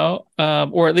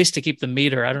 or at least to keep the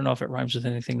meter. I don't know if it rhymes with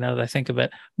anything now that I think of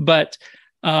it, but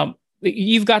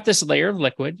you've got this layer of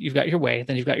liquid, you've got your whey,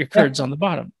 then you've got your curds on the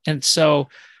bottom. And so,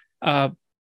 am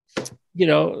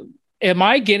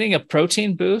I getting a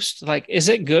protein boost? Like, is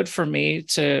it good for me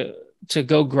to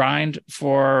go grind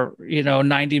for,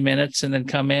 90 minutes and then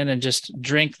come in and just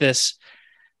drink this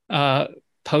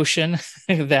potion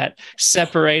that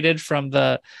separated from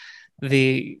the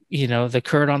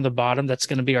curd on the bottom that's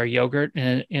going to be our yogurt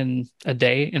in a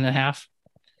day and a half?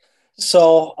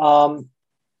 So,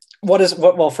 first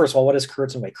of all, what is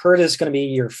curds and whey? Curd is going to be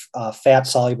your fat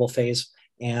soluble phase,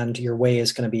 and your whey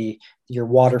is going to be your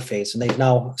water phase, and they've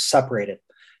now separated.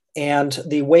 And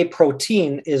the whey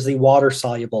protein is the water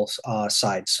soluble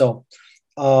side. So,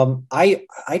 I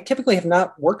typically have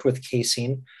not worked with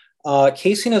casein.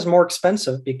 Casein is more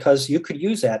expensive because you could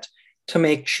use that to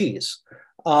make cheese.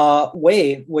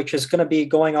 Whey, which is going to be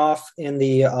going off in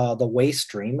the whey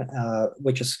stream,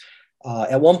 which is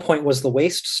at one point was the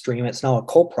waste stream. It's now a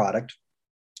co-product.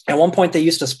 At one point, they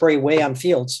used to spray whey on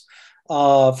fields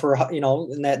and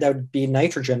that would be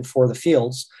nitrogen for the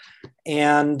fields.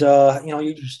 And,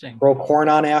 you grow corn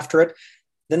on after it.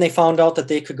 Then they found out that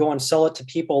they could go and sell it to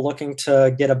people looking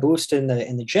to get a boost in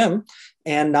the gym.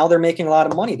 And now they're making a lot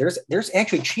of money. There's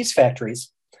actually cheese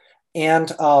factories.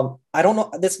 And I don't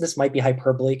know, this might be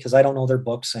hyperbole because I don't know their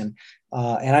books. And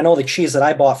I know the cheese that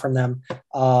I bought from them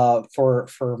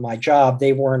for my job,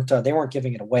 they weren't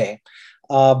giving it away.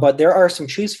 But there are some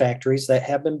cheese factories that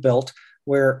have been built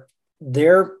where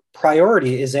their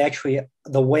priority is actually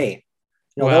the whey.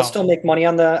 Wow. They'll still make money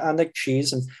on the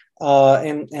cheese, and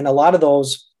a lot of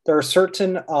those, there are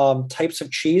certain types of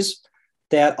cheese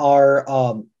that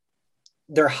are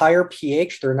they're higher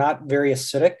pH. They're not very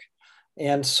acidic,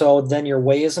 and so then your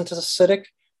whey isn't as acidic,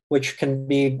 which can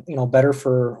be better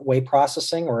for whey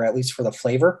processing, or at least for the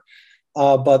flavor.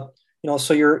 But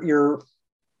so you're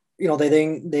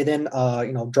they then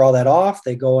draw that off.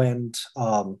 They go and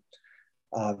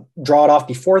draw it off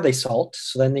before they salt,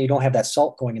 so then you don't have that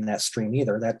salt going in that stream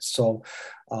either. Then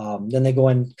they go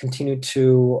and continue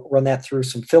to run that through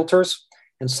some filters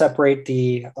and separate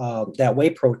that whey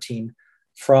protein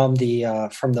from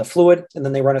the fluid, and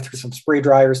then they run it through some spray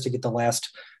dryers to get the last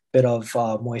bit of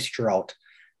moisture out,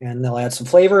 and they'll add some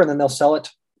flavor, and then they'll sell it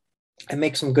and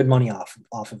make some good money off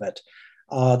of it.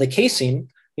 The casein,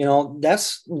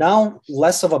 that's now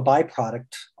less of a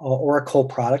byproduct or a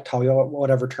co-product,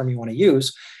 whatever term you want to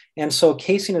use. And so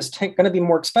casein is going to be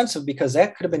more expensive because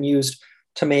that could have been used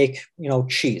to make,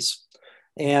 cheese.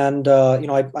 And,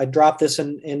 I drop this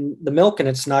in the milk, and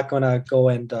it's not going to go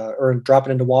or drop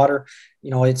it into water.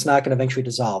 It's not going to eventually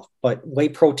dissolve, but whey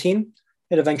protein,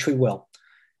 it eventually will.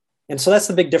 And so that's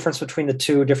the big difference between the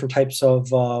two different types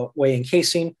of whey and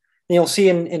casein. And you'll see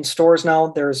in stores now,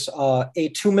 there's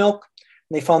A2 milk.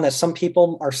 They found that some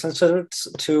people are sensitive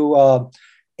to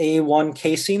A1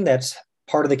 casein. That's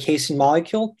part of the casein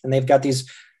molecule. And they've got these,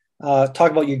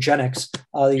 talk about eugenics,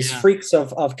 these freaks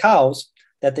of cows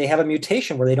that they have a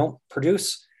mutation where they don't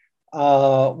produce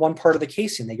one part of the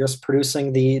casein. They're just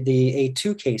producing the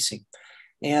A2 casein.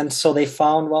 And so they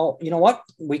found, well, you know what?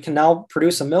 We can now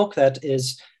produce a milk that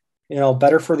is,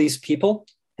 better for these people.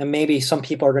 And maybe some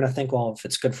people are going to think, well, if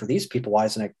it's good for these people, why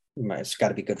isn't it? It's got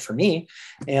to be good for me.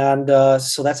 And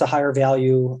so that's a higher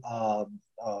value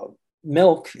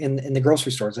milk in the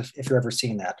grocery stores, if you're ever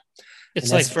seeing that.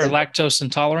 It's like for lactose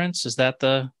intolerance. Is that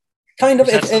the kind of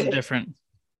something different?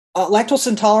 Lactose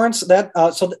intolerance, that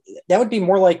would be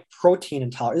more like protein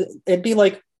intolerance. It'd be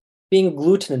like being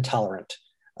gluten intolerant.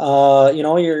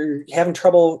 You're having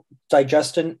trouble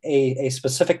digesting a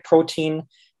specific protein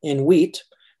in wheat,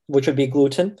 which would be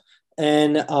gluten,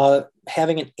 and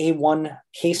having an A1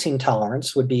 casein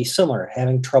tolerance would be similar,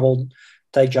 having trouble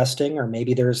digesting, or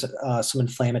maybe there's some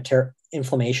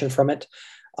inflammation from it.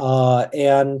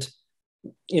 And,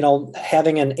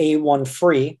 having an A1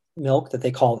 free milk that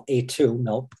they call A2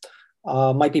 milk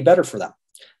might be better for them.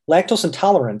 Lactose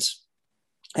intolerance.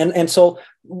 And so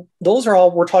those are all,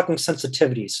 we're talking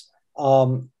sensitivities.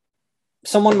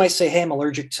 Someone might say, hey, I'm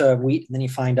allergic to wheat. And then you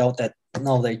find out that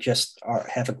No, they just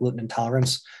have a gluten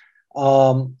intolerance.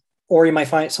 Um, or you might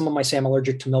find someone might say I'm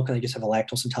allergic to milk and they just have a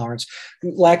lactose intolerance.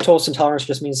 Lactose intolerance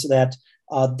just means that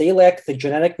they lack the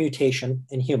genetic mutation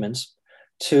in humans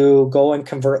to go and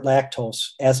convert lactose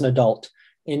as an adult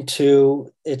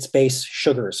into its base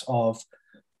sugars of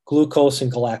glucose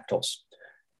and galactose.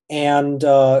 And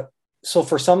so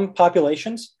for some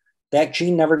populations, that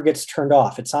gene never gets turned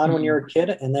off. It's on when you're a kid,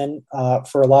 and then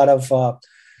for a lot of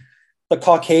the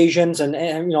Caucasians, and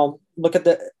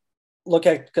look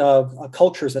at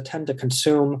cultures that tend to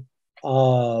consume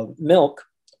milk,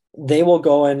 they will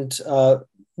go and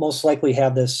most likely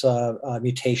have this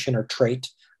mutation or trait.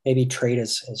 Maybe trait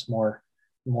is more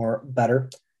better.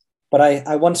 But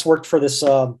I once worked for this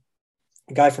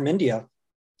guy from India,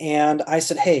 and I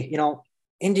said, hey,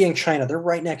 India and China, they're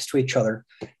right next to each other.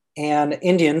 And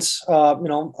Indians,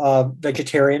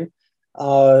 vegetarian,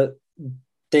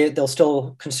 they'll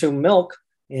still consume milk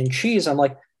and cheese. I'm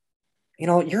like,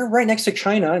 you're right next to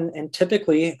China, and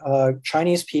typically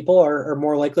Chinese people are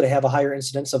more likely to have a higher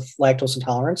incidence of lactose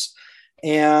intolerance.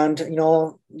 And,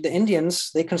 the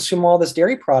Indians, they consume all this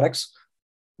dairy products.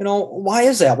 Why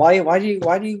is that? Why do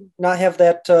you not have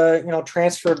that,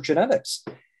 transfer of genetics?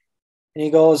 And he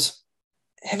goes,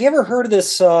 have you ever heard of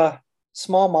this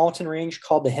small mountain range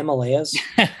called the Himalayas?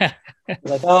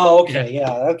 Like, oh, okay.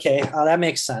 Yeah. Okay. That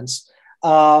makes sense.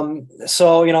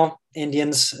 So,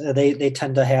 Indians, they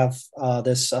tend to have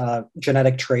this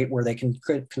genetic trait where they can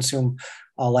consume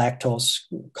lactose.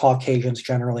 Caucasians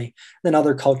generally. Then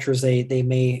other cultures, they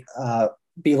may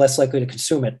be less likely to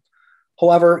consume it.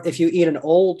 However, if you eat an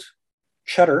old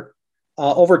cheddar,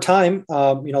 over time,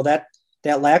 that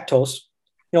lactose,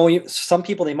 some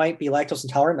people, they might be lactose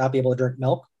intolerant, not be able to drink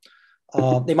milk.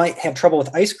 They might have trouble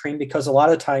with ice cream because a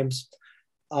lot of times,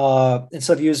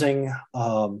 instead of using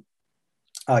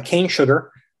cane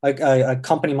sugar, a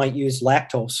company might use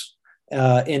lactose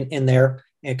in there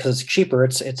because it's cheaper.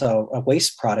 It's a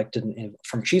waste product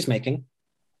from cheese making.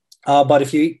 But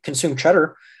if you consume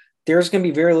cheddar, there's going to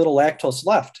be very little lactose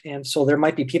left. And so there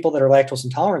might be people that are lactose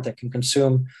intolerant that can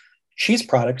consume cheese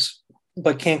products,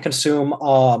 but can't consume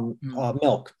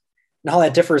milk. Now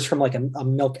that differs from like a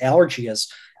milk allergy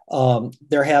is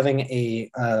they're having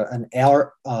an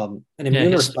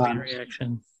immune response,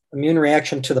 immune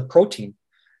reaction to the protein.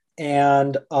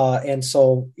 And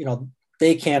so,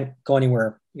 they can't go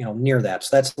anywhere, near that.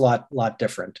 So that's a lot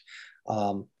different.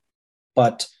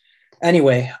 But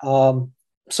anyway,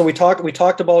 so we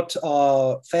talked about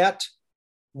fat,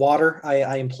 water.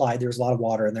 I implied there's a lot of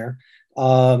water in there.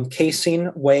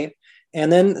 Casein, whey,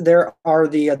 and then there are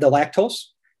the lactose.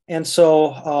 And so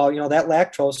that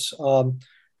lactose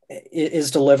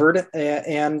is delivered,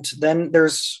 and then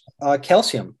there's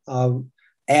calcium,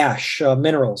 ash,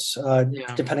 minerals,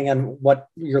 depending on what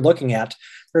you're looking at.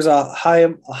 There's a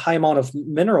high amount of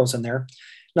minerals in there.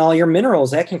 Now, your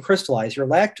minerals, that can crystallize. Your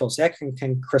lactose, that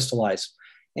can crystallize.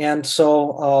 And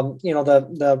so,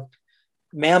 the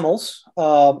mammals,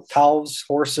 cows,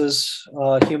 horses,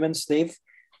 humans, they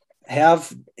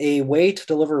have a way to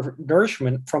deliver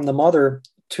nourishment from the mother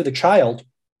to the child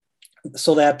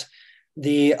so that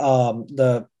they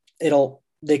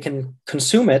can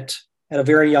consume it at a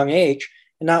very young age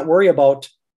and not worry about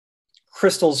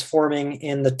crystals forming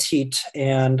in the teat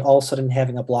and all of a sudden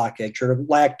having a blockage, or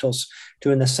lactose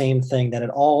doing the same thing, that it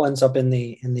all ends up in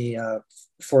the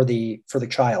for the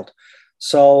child.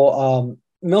 So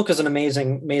milk is an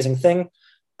amazing thing.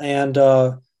 And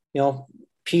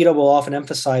PETA will often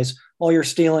emphasize, well, you're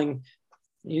stealing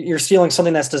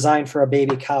something that's designed for a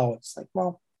baby cow. It's like,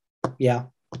 well, yeah.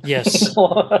 Yes.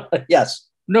 Yes.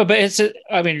 No, but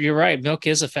you're right. Milk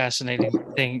is a fascinating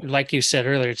thing. Like you said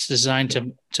earlier, it's designed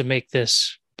to make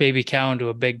this baby cow into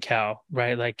a big cow,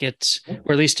 right? Like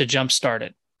or at least to jumpstart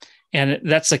it. And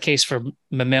that's the case for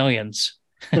mammalians.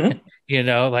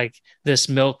 Mm-hmm. Like this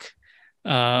milk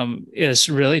is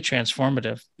really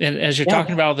transformative. And as you're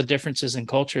talking about all the differences in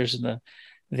cultures and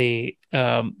the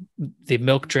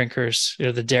milk drinkers,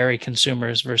 the dairy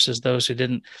consumers versus those who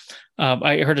didn't.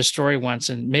 I heard a story once,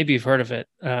 and maybe you've heard of it.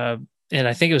 And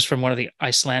I think it was from one of the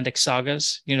Icelandic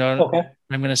sagas. You know Okay. what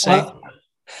I'm going to say?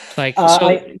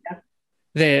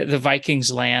 The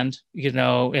Vikings land,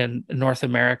 in North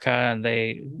America, and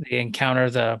they encounter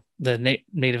the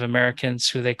Native Americans,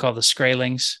 who they call the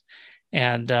Skraelings.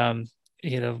 And,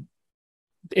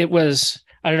 it was,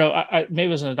 I don't know, maybe it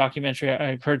was in a documentary.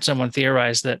 I heard someone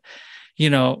theorize that,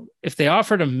 if they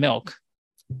offered them milk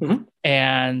mm-hmm.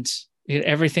 and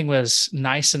everything was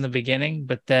nice in the beginning,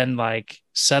 but then like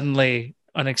suddenly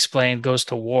unexplained goes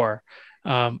to war.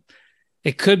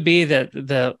 It could be that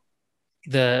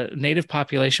the native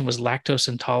population was lactose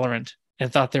intolerant,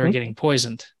 and thought they were getting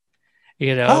poisoned.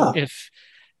 Huh. If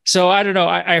so, I don't know.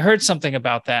 I heard something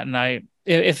about that, and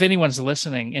if anyone's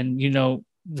listening and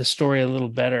the story a little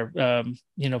better,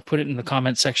 put it in the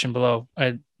comment section below.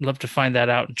 I'd love to find that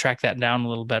out and track that down a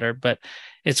little better. But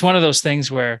it's one of those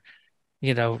things where,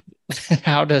 you know,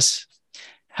 how does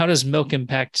milk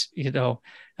impact,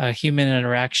 human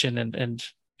interaction and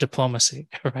diplomacy,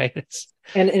 right?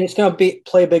 And it's going to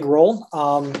play a big role,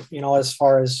 as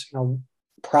far as,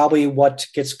 probably what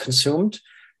gets consumed.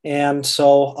 And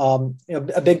so,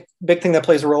 a big thing that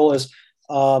plays a role is,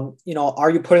 are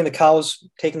you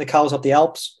taking the cows up the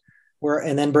Alps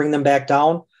and then bring them back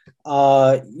down?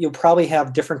 You'll probably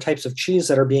have different types of cheese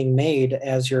that are being made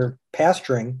as you're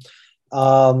pasturing.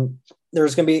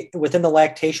 There's going to be within the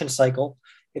lactation cycle.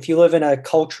 If you live in a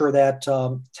culture that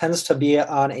tends to be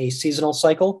on a seasonal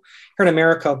cycle, here in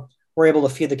America, we're able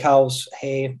to feed the cows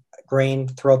hay, grain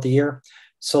throughout the year.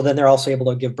 So then they're also able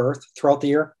to give birth throughout the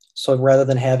year. So rather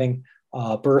than having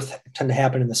birth tend to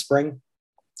happen in the spring,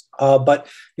 but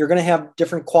you're going to have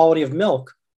different quality of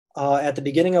milk at the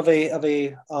beginning of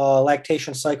a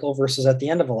lactation cycle versus at the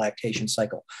end of a lactation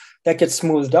cycle. That gets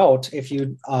smoothed out if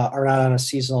you are not on a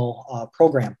seasonal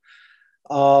program.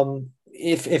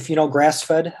 If grass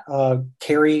fed,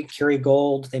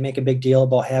 Kerrygold, they make a big deal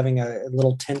about having a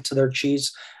little tint to their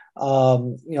cheese.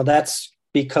 That's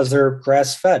because they're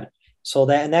grass fed. So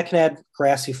that can add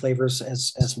grassy flavors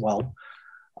as well,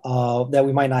 that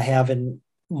we might not have in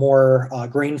more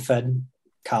grain fed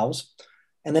cows.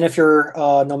 And then if you're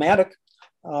nomadic,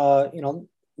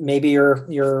 maybe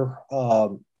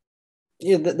that's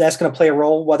going to play a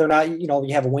role whether or not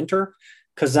you have a winter,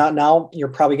 because now you're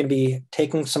probably going to be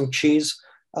taking some cheese,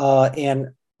 and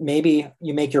maybe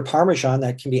you make your Parmesan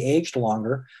that can be aged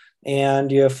longer,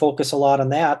 and you focus a lot on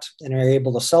that and are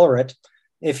able to cellar it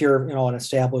if you're an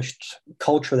established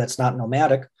culture that's not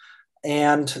nomadic.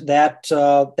 And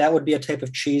that would be a type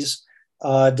of cheese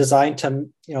designed to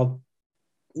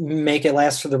make it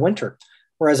last through the winter.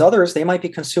 Whereas others, they might be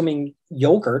consuming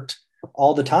yogurt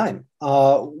all the time,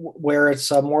 where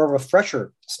it's more of a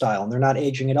fresher style and they're not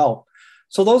aging it out.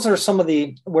 So those are some of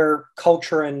where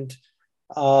culture and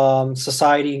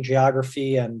society and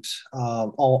geography and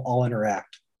all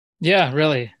interact. Yeah,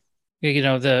 really.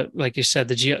 Like you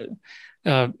said,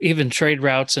 even trade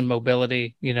routes and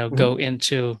mobility, go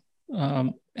into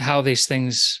how these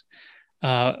things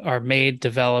are made,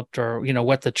 developed, or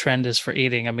what the trend is for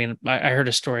eating. I mean, I heard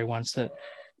a story once that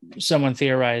someone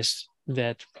theorized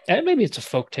that, and maybe it's a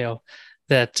folktale,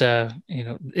 that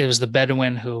it was the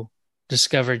Bedouin who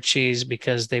discovered cheese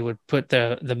because they would put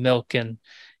the milk in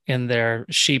their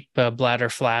sheep bladder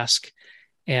flask,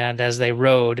 and as they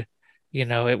rode,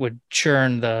 it would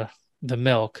churn the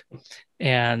milk,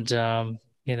 and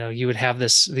you would have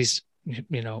these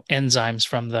enzymes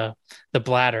from the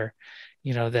bladder,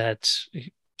 that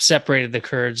separated the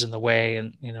curds and the whey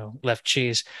and left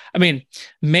cheese. I mean,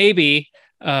 maybe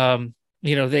they'll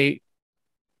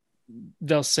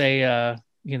say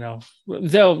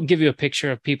they'll give you a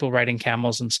picture of people riding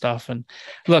camels and stuff, and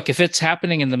look, if it's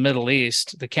happening in the Middle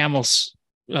East, the camels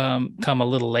come a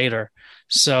little later,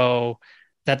 so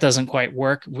that doesn't quite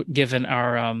work given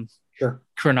our Sure.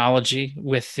 chronology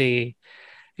with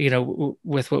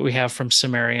with what we have from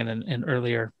Sumerian and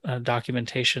earlier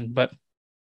documentation. But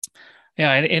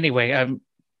yeah, anyway,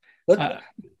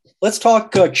 let's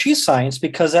talk cheese science,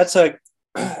 because that's why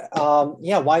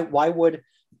would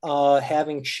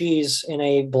having cheese in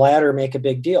a bladder make a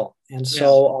big deal? And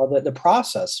so the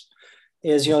process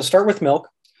is, start with milk,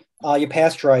 you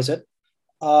pasteurize it.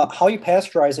 How you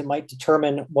pasteurize it might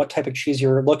determine what type of cheese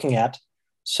you're looking at.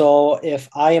 So if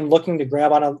I am looking to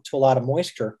grab onto a lot of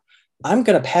moisture, I'm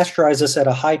going to pasteurize this at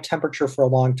a high temperature for a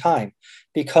long time,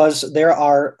 because there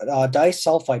are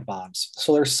disulfide bonds.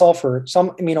 So there's sulfur, some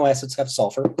amino acids have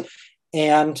sulfur,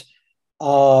 and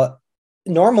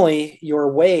normally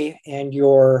your whey and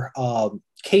your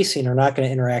casein are not going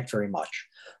to interact very much.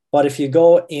 But if you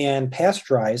go and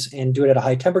pasteurize and do it at a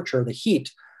high temperature, the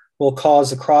heat will cause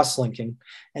the cross-linking.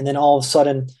 And then all of a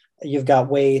sudden, you've got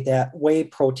whey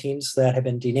proteins that have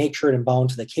been denatured and bound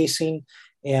to the casein.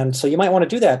 And so you might want to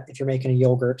do that if you're making a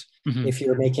yogurt, if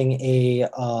you're making a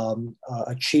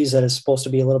cheese that is supposed to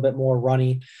be a little bit more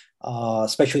runny,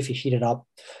 especially if you heat it up.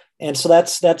 And so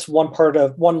that's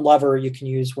one lever you can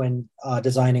use when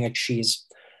designing a cheese.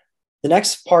 The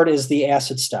next part is the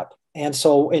acid step. And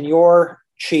so in your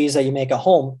cheese that you make at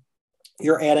home,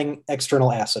 you're adding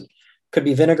external acid. Could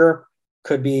be vinegar,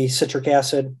 could be citric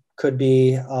acid, could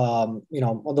be,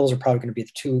 those are probably going to be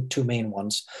the two main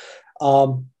ones.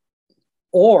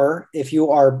 Or if you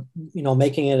are,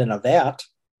 making it in a vat,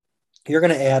 you're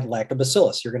going to add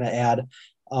lactobacillus. You're going to add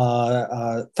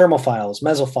thermophiles,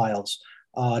 mesophiles,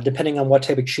 depending on what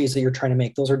type of cheese that you're trying to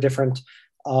make. Those are different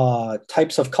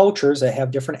types of cultures that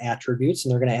have different attributes,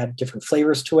 and they're going to add different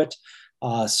flavors to it.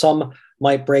 Some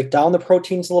might break down the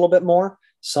proteins a little bit more.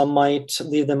 Some might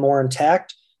leave them more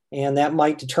intact, and that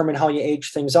might determine how you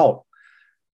age things out.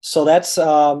 So that's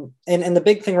and the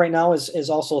big thing right now is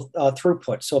also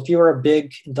throughput. So if you are a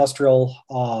big industrial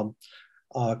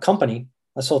company,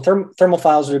 so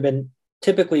thermophiles would have been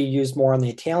typically used more on the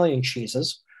Italian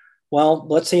cheeses. Well,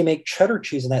 let's say you make cheddar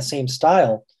cheese in that same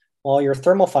style. Well, your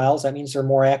thermophiles, that means they're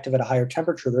more active at a higher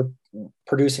temperature. They're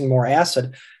producing more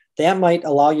acid. That might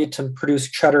allow you to produce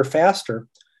cheddar faster,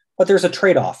 but there's a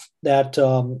trade-off that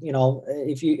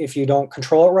if you don't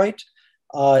control it right,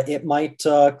 it might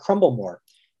crumble more.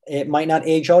 It might not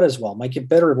age out as well. Might get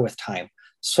bitter with time.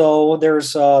 So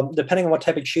there's depending on what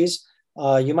type of cheese,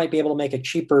 you might be able to make a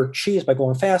cheaper cheese by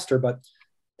going faster, but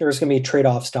there's going to be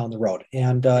trade-offs down the road.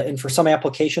 And for some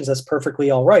applications, that's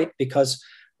perfectly all right because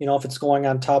if it's going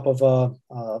on top of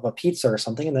a pizza or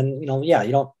something, and then you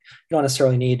don't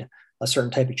necessarily need a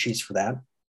certain type of cheese for that.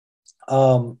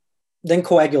 Then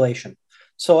coagulation.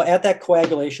 So at that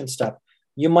coagulation step,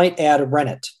 you might add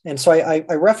rennet. And so I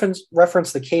reference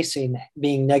the casein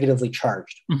being negatively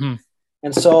charged. Mm-hmm.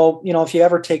 And so, if you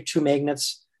ever take two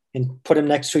magnets and put them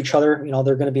next to each other,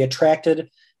 they're going to be attracted.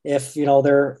 If,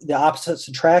 they're the opposites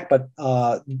attract, but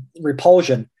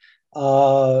repulsion,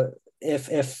 if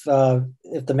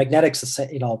the magnetics,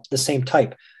 the same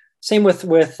type. Same with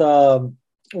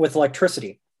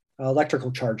electricity,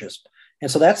 electrical charges. And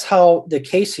so that's how the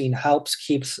casein helps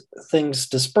keeps things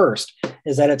dispersed,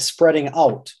 is that it's spreading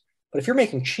out. But if you're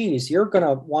making cheese, you're going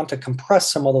to want to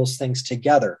compress some of those things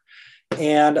together.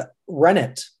 And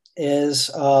rennet is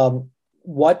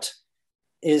what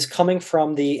is coming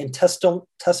from the intestinal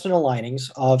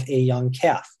linings of a young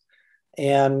calf.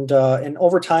 And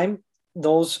over time,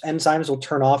 those enzymes will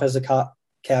turn off as the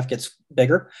calf gets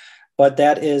bigger. But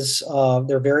that is,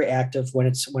 they're very active when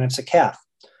it's a calf.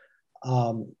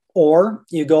 Or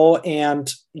you go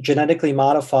and genetically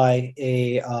modify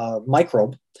a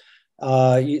microbe.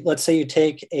 Let's say you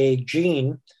take a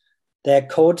gene that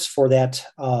codes for that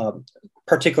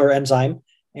particular enzyme,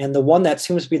 and the one that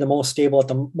seems to be the most stable at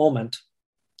the moment,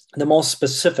 the most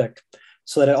specific,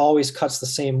 so that it always cuts the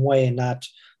same way and not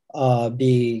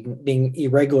being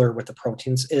irregular with the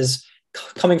proteins, is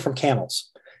coming from camels.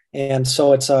 And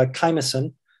so it's a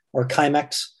chymosin or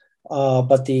chymex.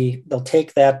 But they'll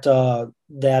take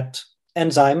that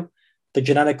enzyme, the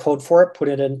genetic code for it, put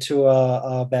it into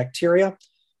a bacteria.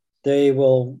 They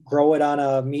will grow it on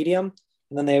a medium,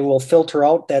 and then they will filter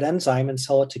out that enzyme and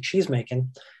sell it to cheese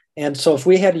making. And so if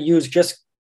we had to use just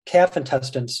calf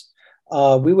intestines,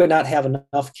 we would not have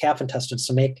enough calf intestines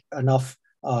to make enough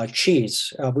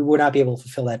cheese. We would not be able to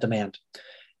fulfill that demand.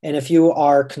 And if you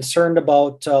are concerned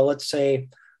about, let's say,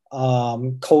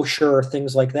 kosher or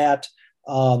things like that,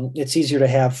 it's easier to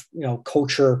have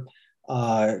kosher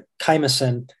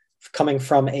chymosin coming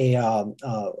from a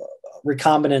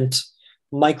recombinant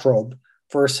microbe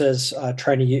versus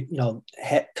trying to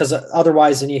because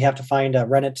otherwise then you have to find a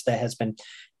rennet that has been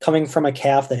coming from a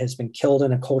calf that has been killed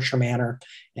in a kosher manner,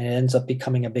 and it ends up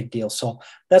becoming a big deal. So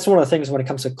that's one of the things when it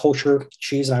comes to kosher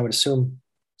cheese, and I would assume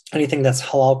anything that's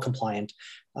halal compliant,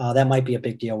 that might be a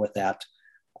big deal with that.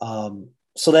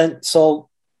 So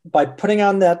by putting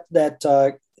on that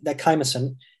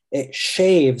chymosin, it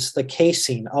shaves the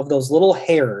casein of those little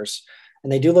hairs,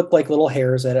 and they do look like little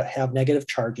hairs that have negative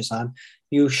charges on.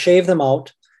 You shave them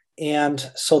out, and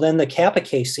so then the kappa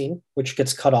casein, which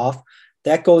gets cut off,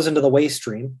 that goes into the waste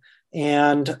stream,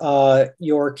 and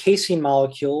your casein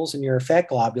molecules and your fat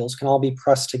globules can all be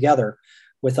pressed together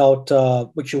without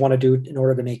what you want to do in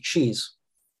order to make cheese.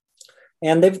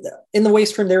 And they've in the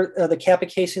waste stream, the kappa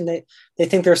casein, they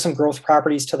think there's some growth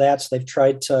properties to that. So they've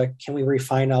tried to, can we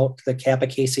refine out the kappa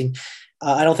casein?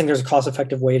 I don't think there's a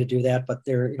cost-effective way to do that, but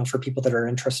there, for people that are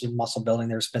interested in muscle building,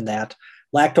 there's been that.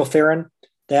 Lactoferrin,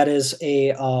 that is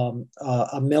a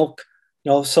milk,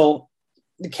 so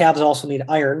the calves also need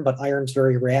iron, but iron's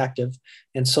very reactive.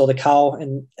 And so the cow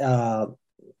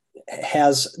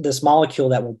has this molecule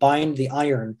that will bind the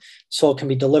iron so it can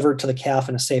be delivered to the calf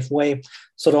in a safe way.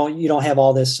 So you don't have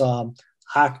all this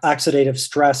oxidative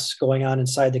stress going on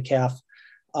inside the calf.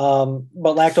 But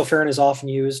lactoferrin is often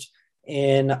used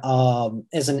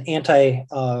as an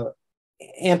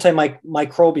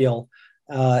antimicrobial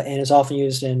and is often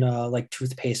used in like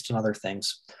toothpaste and other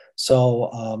things.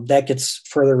 So that gets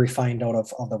further refined out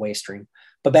of the waste stream.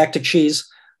 But back to cheese.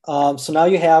 So now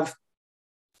you have,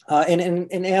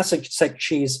 in acid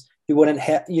cheese,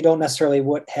 you don't necessarily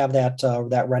would have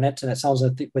that rennet. And it sounds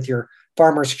like with your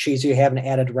farmer's cheese, you haven't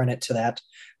added rennet to that,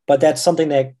 but that's something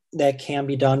that can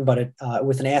be done. But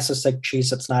with an acetic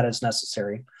cheese, it's not as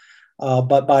necessary.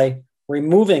 But by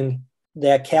removing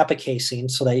that kappa casein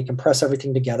so that you can press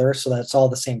everything together so that it's all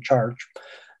the same charge,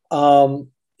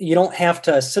 you don't have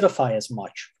to acidify as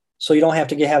much. So you don't have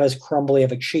to have as crumbly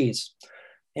of a cheese.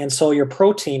 And so your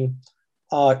protein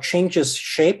changes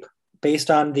shape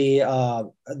based on the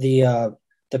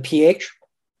pH.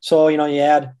 So, you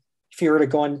add, if you were to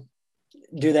go and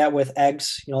do that with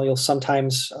eggs, you'll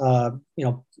sometimes,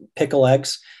 pickle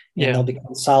eggs and they'll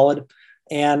become solid,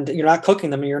 and you're not cooking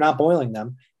them and you're not boiling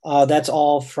them. That's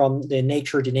all from the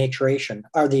nature denaturation,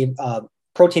 or the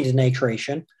protein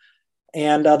denaturation.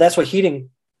 And that's what heating,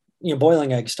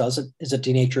 boiling eggs does. It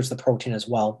denatures the protein as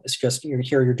well. It's just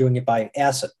you're doing it by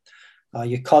acid.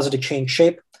 You cause it to change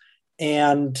shape.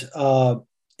 And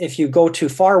if you go too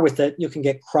far with it, you can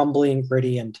get crumbly and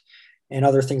gritty and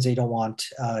other things that you don't want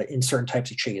in certain types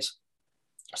of cheese.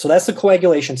 So that's the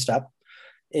coagulation step.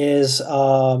 Is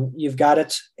you've got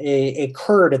it a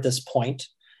curd at this point,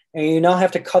 and you now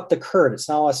have to cut the curd. It's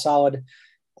now a solid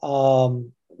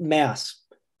mass.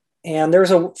 And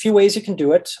there's a few ways you can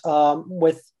do it.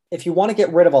 If you want to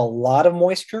get rid of a lot of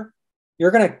moisture,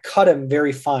 you're going to cut them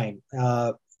very fine,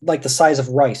 like the size of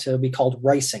rice. It would be called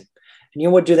ricing. And you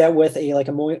would do that with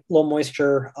a low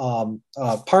moisture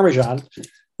Parmesan.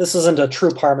 This isn't a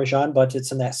true Parmesan, but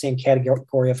it's in that same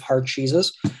category of hard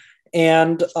cheeses.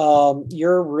 And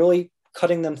you're really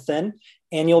cutting them thin,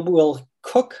 and will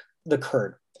cook the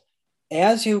curd.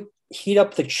 As you heat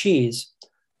up the cheese,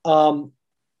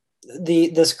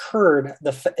 this curd,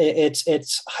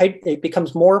 it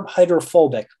becomes more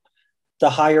hydrophobic the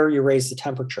higher you raise the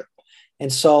temperature.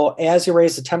 And so as you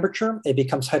raise the temperature, it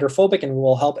becomes hydrophobic and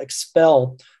will help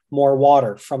expel more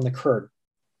water from the curd.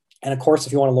 And of course,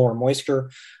 if you want to lower moisture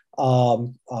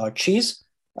cheese,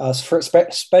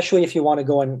 especially if you want to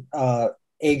go and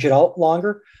age it out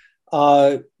longer,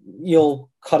 you'll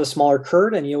cut a smaller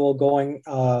curd and you will go and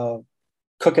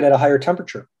cook it at a higher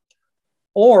temperature.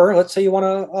 Or let's say you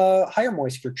want a higher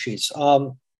moisture cheese.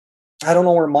 I don't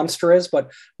know where Munster is, but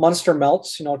Munster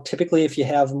melts. Typically if you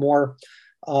have more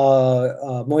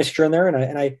moisture in there,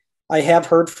 and I have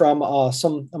heard from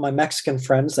some of my Mexican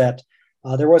friends that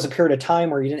there was a period of time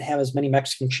where you didn't have as many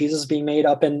Mexican cheeses being made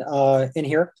up in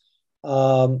here.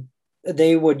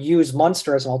 They would use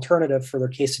Munster as an alternative for their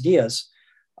quesadillas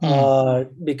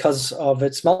because of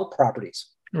its melt properties.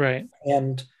 Right.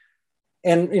 And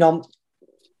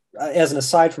as an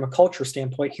aside from a culture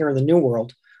standpoint, here in the New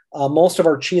World, most of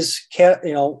our cheese,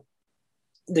 the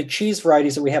cheese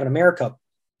varieties that we have in America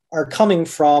are coming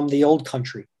from the old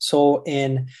country. So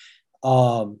in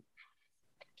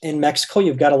Mexico,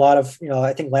 you've got a lot of,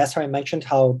 I think last time I mentioned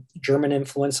how German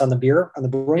influence on the beer, on the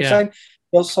brewing side.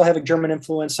 You also have a German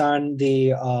influence on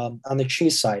the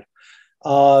cheese side.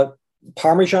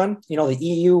 Parmesan, the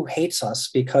EU hates us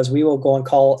because we will go and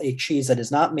call a cheese that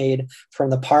is not made from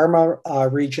the Parma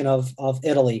region of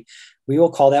Italy. We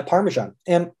will call that Parmesan.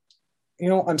 And,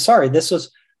 I'm sorry,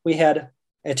 we had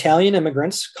Italian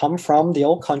immigrants come from the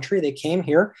old country. They came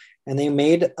here and they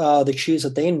made the cheese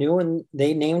that they knew, and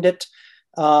they named it,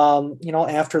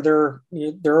 after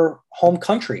their home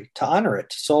country to honor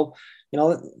it. So,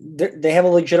 they have a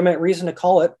legitimate reason to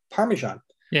call it Parmesan.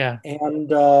 Yeah. And,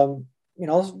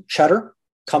 cheddar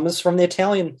comes from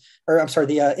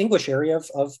the English area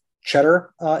of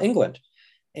Cheddar, England.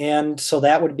 And so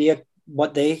that would be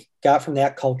what they got from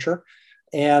that culture.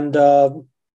 And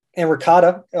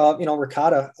ricotta,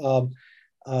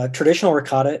 traditional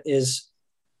ricotta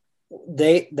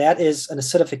that is an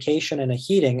acidification and a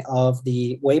heating of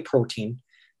the whey protein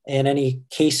and any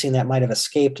casein that might have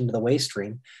escaped into the whey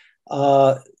stream.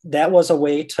 That was a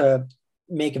way to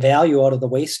make value out of the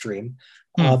whey stream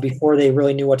before they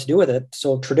really knew what to do with it.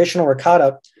 So traditional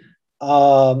ricotta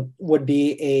would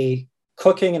be a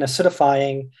cooking and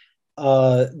acidifying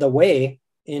the whey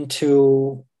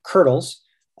into curdles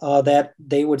that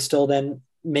they would still then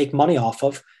make money off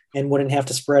of and wouldn't have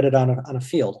to spread it on a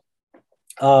field.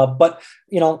 But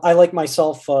I like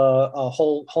myself a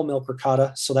whole milk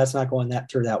ricotta, so that's not going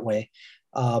through that way.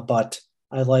 But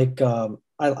I like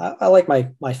I like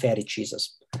my fatty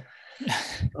cheeses.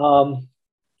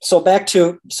 So they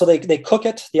cook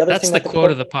it. The other That's thing the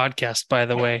quote of the podcast, by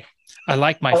the way. I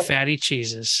like my fatty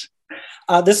cheeses.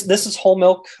 This is whole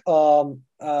milk.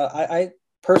 I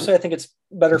personally, I think it's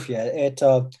better for you.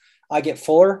 I get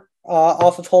fuller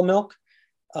off of whole milk.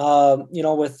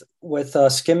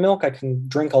 With skim milk, I can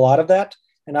drink a lot of that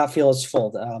and not feel as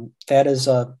full. Fat is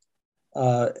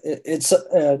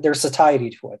there's satiety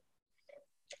to it.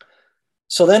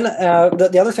 So then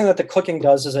the other thing that the cooking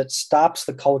does is it stops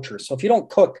the culture. So if you don't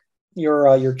cook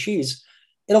your cheese,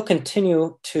 it'll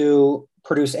continue to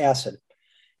produce acid.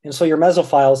 And so your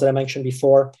mesophiles that I mentioned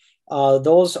before,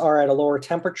 those are at a lower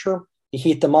temperature. You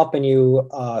heat them up and you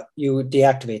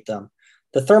deactivate them.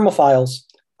 The thermophiles,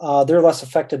 they're less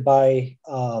affected by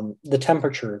the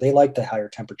temperature. They like the higher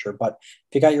temperature. But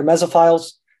if you got your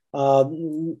mesophiles, uh,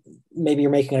 maybe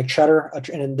you're making a cheddar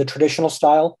in the traditional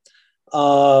style,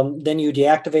 then you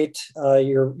deactivate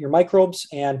your microbes,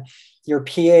 and your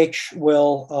pH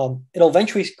will it'll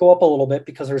eventually go up a little bit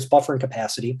because there's buffering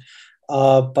capacity.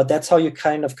 But that's how you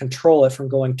kind of control it from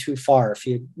going too far. If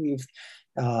you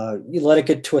let it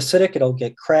get too acidic, it'll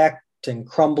get cracked and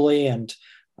crumbly. And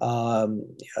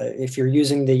if you're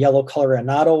using the yellow color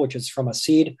annatto, which is from a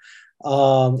seed,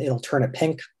 it'll turn it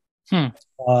pink. Hmm.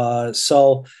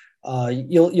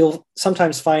 You'll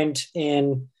sometimes find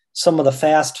in some of the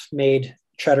fast made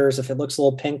cheddars, if it looks a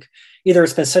little pink, either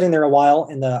it's been sitting there a while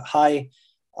in the high,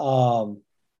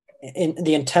 in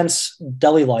the intense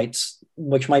deli lights,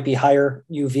 which might be higher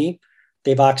UV,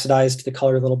 they've oxidized the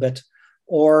color a little bit,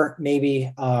 or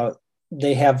maybe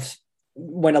they have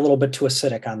went a little bit too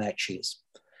acidic on that cheese.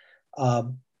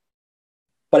 But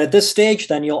at this stage,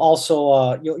 then you'll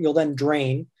also you'll then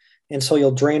drain, and so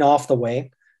you'll drain off the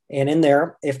whey, and in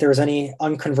there, if there's any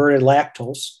unconverted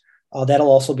lactose,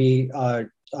 that'll also be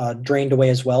drained away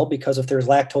as well, because if there's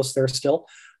lactose there still,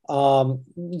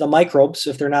 the microbes,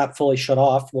 if they're not fully shut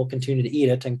off, will continue to eat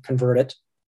it and convert it.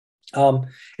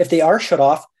 If they are shut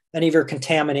off, any of your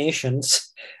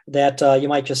contaminations that you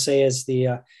might just say is they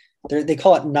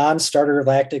call it non-starter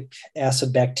lactic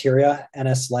acid bacteria,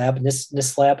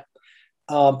 NSLAB.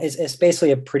 It's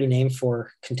basically a pretty name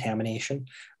for contamination,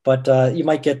 but you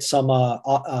might get some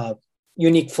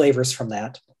unique flavors from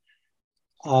that.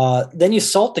 Then you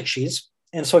salt the cheese.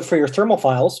 And so for your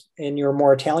thermophiles in your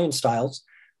more Italian styles,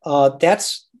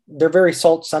 they're very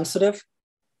salt sensitive,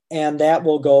 and that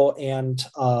will go and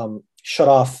shut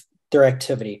off their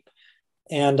activity.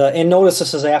 And notice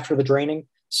this is after the draining.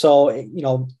 So,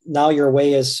 now your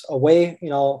whey is away,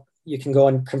 you can go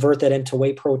and convert that into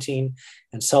whey protein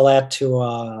and sell that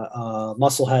to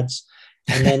muscle heads.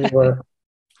 And then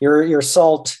your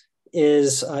salt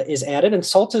is added, and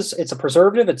salt it's a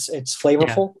preservative. It's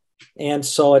flavorful. Yeah. And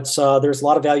so there's a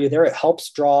lot of value there. It helps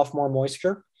draw off more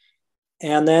moisture.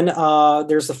 And then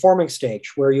there's the forming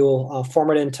stage where you'll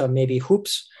form it into maybe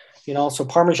hoops. So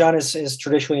Parmesan is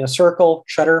traditionally in a circle.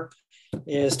 Cheddar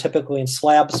is typically in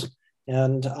slabs,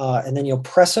 and then you'll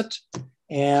press it,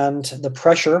 and the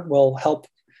pressure will help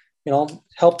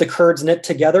the curds knit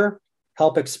together,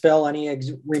 help expel any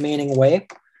remaining whey,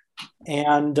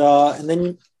 and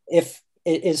then if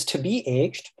it is to be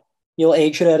aged, you'll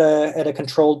age it at a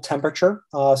controlled temperature.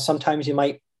 Sometimes you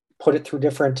might put it through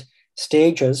different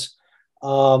stages.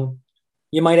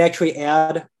 You might actually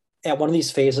add at one of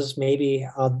these phases, maybe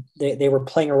they were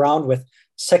playing around with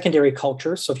secondary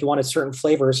cultures. So if you wanted certain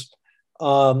flavors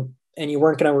and you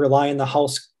weren't going to rely on the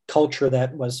house culture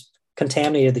that was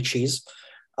contaminated the cheese,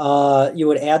 you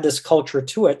would add this culture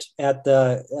to it at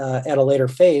a later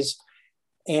phase.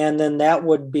 And then that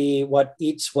would be what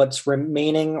eats what's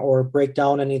remaining, or break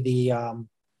down any of the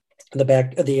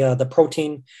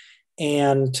protein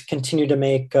and continue to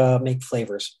make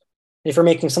flavors. If you're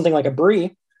making something like a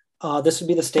brie, this would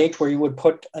be the stage where you would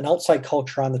put an outside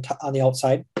culture on the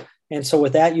outside, and so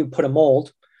with that you put a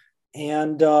mold,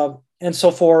 and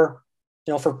so for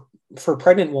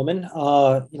pregnant women,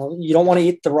 you don't want to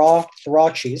eat the raw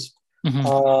cheese.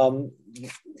 Mm-hmm.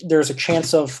 There's a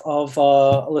chance of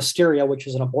listeria, which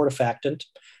is an abortifactant.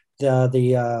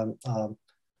 The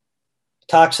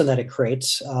toxin that it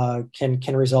creates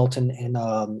can result in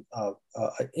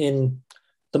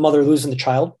the mother losing the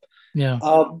child. Yeah.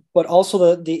 But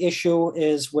also the issue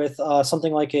is with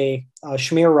something like a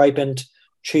schmear ripened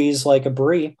cheese like a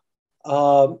brie.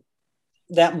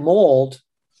 That mold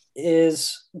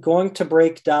is going to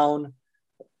break down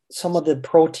some of the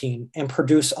protein and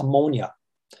produce ammonia.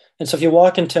 And so if you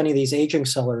walk into any of these aging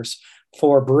cellars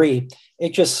for brie,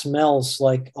 it just smells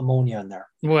like ammonia in there.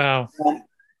 Wow.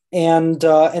 And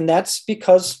that's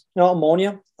because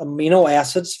ammonia, amino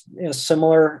acids,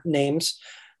 similar names.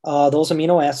 Those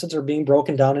amino acids are being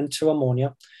broken down into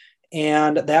ammonia,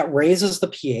 and that raises the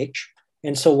pH.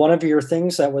 And so one of your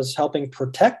things that was helping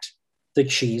protect the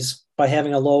cheese by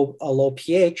having a low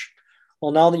pH,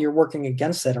 well, now that you're working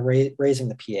against that and raising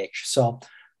the pH. So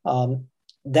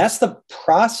that's the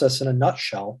process in a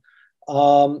nutshell.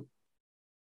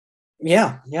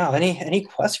 Yeah. Any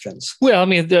questions? Well, I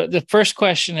mean, the first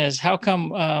question is, how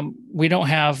come we don't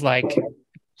have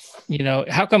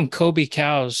how come Kobe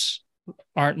cows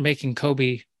aren't making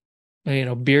Kobe,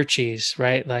 beer cheese,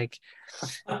 right? Like,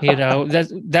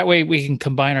 that way we can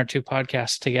combine our two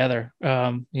podcasts together.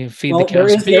 Feed the Well, cows there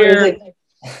is beer a.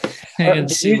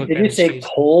 and see what Did kind you of say cheese.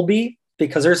 Colby?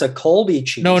 Because there's a Colby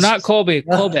No, cheese. not Kobe,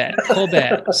 Kobe.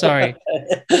 Sorry,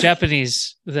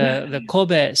 Japanese, the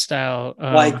Kobe style,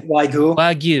 Wagyu.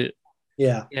 Wagyu,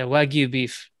 Yeah. yeah, Wagyu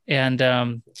beef. And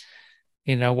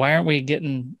why aren't we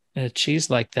getting a cheese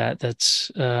like that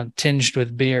that's tinged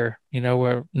with beer?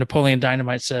 Where Napoleon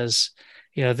Dynamite says,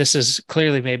 this is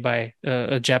clearly made by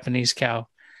a Japanese cow.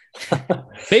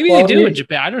 Maybe they Well, do in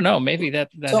Japan. I don't know. Maybe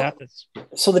that so happens.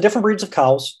 so the different breeds of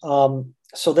cows.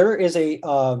 So there is a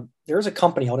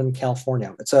company out in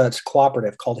California. It's a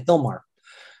cooperative called Hillmar,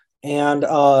 and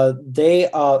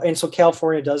so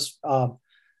California does.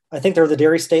 I think they're the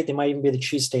dairy state. They might even be the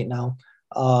cheese state now.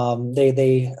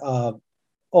 They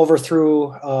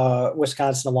overthrew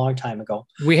Wisconsin a long time ago.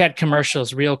 We had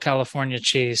commercials, real California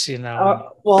cheese,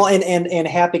 Well, and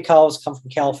happy cows come from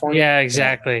California. yeah,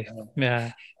 exactly.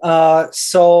 Yeah.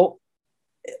 So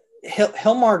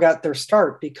Hillmar got their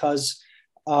start because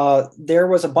there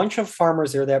was a bunch of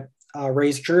farmers there that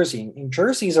raised Jersey, and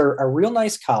Jerseys are real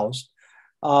nice cows,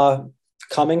 uh,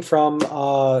 coming from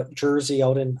Jersey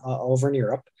out in over in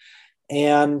Europe,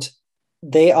 and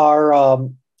they are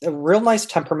a real nice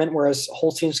temperament, whereas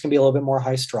Holsteins can be a little bit more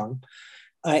high strung,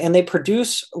 and they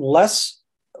produce less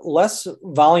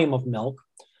volume of milk,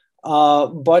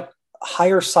 but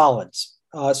higher solids,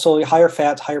 so higher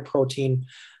fats, higher protein,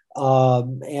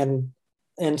 and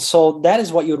so that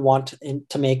is what you would want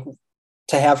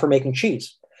to have for making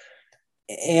cheese.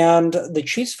 And the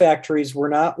cheese factories were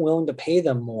not willing to pay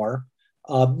them more.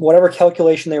 Whatever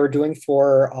calculation they were doing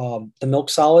for the milk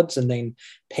solids and then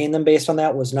paying them based on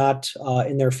that was not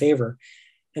in their favor.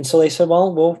 And so they said,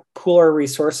 well, we'll pool our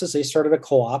resources. They started a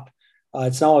co-op.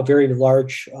 It's now a very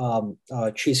large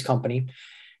cheese company.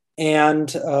 And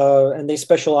they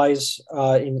specialize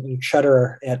in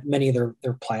cheddar at many of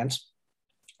their plants.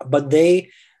 But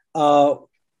they, the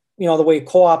way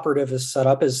cooperative is set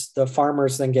up is the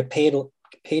farmers then get paid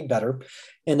better,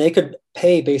 and they could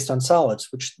pay based on solids,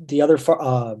 which the other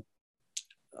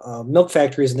milk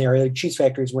factories in the area, cheese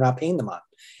factories, were not paying them on.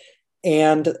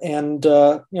 And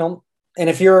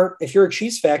if you're a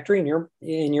cheese factory and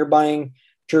you're buying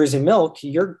Jersey milk,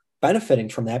 you're benefiting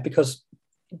from that because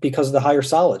of the higher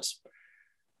solids.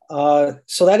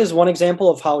 So that is one example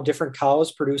of how different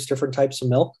cows produce different types of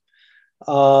milk.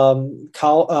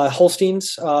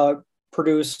 Holsteins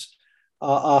produce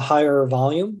a higher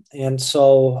volume, and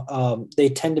so they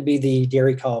tend to be the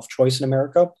dairy cow of choice in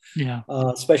America, Yeah.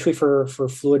 Especially for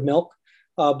fluid milk.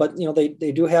 But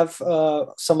they do have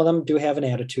some of them do have an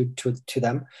attitude to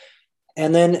them.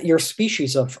 And then your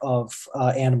species of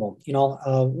animal.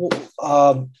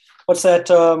 What's that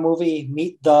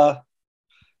movie?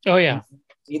 Oh yeah.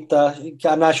 Meet the.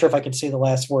 I'm not sure if I can say the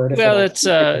last word. Well, it's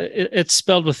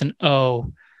spelled with an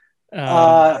O.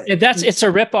 It's a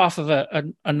ripoff of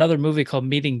another movie called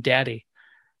Meeting Daddy.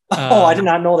 I did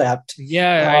not know that.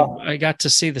 Yeah, I got to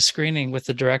see the screening with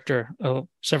the director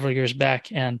several years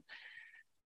back, and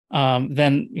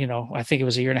then I think it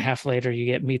was a year and a half later you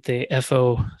get Meet the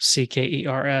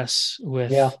Fockers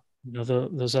with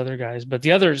those other guys, but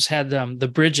the others had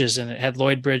the Bridges in it. Had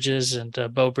Lloyd Bridges and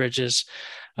Bo Bridges.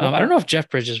 I don't know if Jeff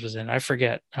Bridges was in. I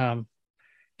forget.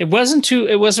 It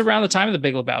was around the time of the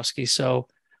Big Lebowski, so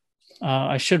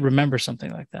I should remember something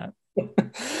like that.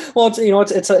 Well,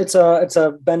 it's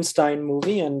a Ben Stein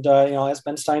movie, and as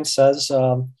Ben Stein says,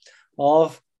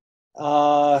 what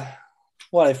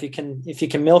if you can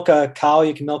milk a cow,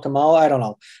 you can milk a mouse. I don't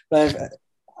know, but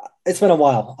it's been a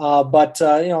while. But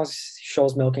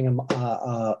shows milking a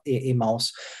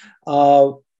mouse.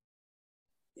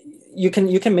 You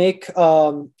can make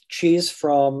cheese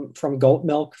from goat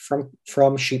milk,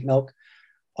 from sheep milk.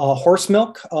 Horse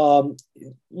milk,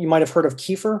 you might have heard of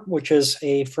kefir, which is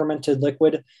a fermented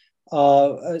liquid.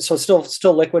 So it's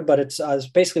still liquid, but it's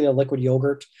basically a liquid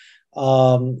yogurt,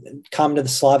 common to the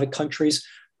Slavic countries.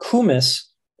 Kumis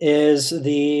is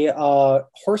the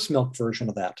horse milk version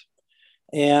of that.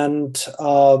 And,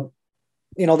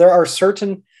 there are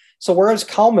certain, so whereas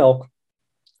cow milk,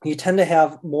 you tend to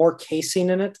have more casein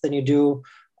in it than you do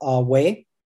whey.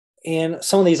 And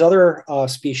some of these other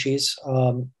species,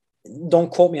 don't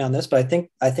quote me on this, but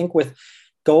I think with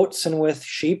goats and with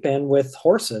sheep and with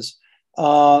horses,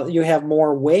 you have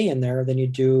more whey in there than you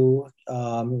do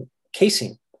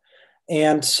casein.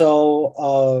 And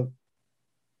so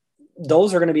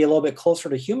those are going to be a little bit closer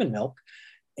to human milk.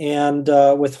 And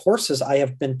with horses, I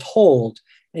have been told,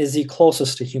 is the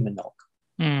closest to human milk.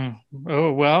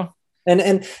 Oh, well,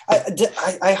 And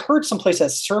I heard someplace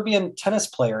that Serbian tennis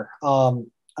player.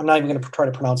 I'm not even going to try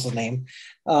to pronounce his name.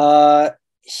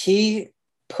 He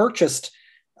purchased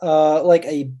like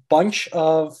a bunch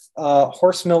of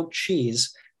horse milk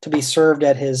cheese to be served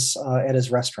at his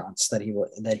restaurants that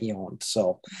he owned.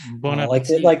 So Bon like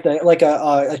appetit.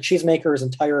 a cheesemaker's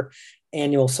entire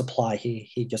annual supply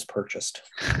he just purchased.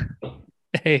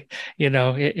 Hey,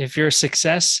 if you're a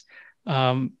success,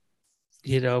 um,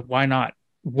 why not?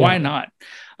 Why Yeah,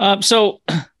 not? So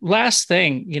last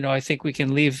thing, I think we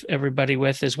can leave everybody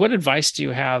with is what advice do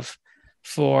you have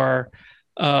for,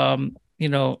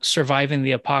 surviving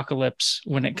the apocalypse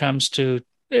when it comes to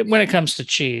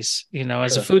cheese,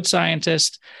 as a sure. food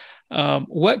scientist,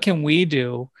 what can we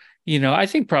do? I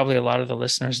think probably a lot of the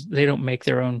listeners, they don't make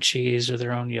their own cheese or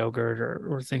their own yogurt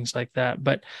or things like that.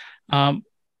 But,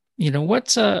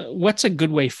 what's a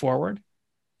good way forward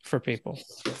for people?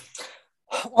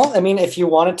 Well, I mean, if you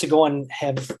wanted to go and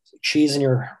have cheese in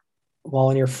your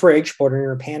fridge, but in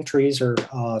your pantries or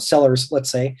cellars, let's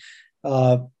say,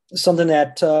 uh, something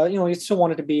that you still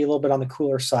want it to be a little bit on the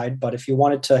cooler side. But if you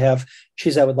wanted to have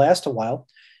cheese that would last a while,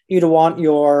 you'd want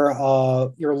your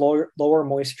lower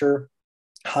moisture,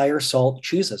 higher salt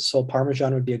cheeses. So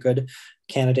Parmesan would be a good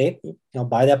candidate.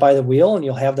 Buy that by the wheel, and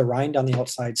you'll have the rind on the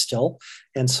outside still,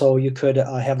 and so you could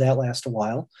have that last a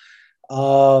while.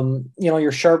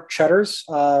 Your sharp cheddars,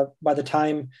 by the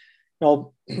time,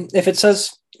 if it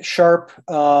says sharp,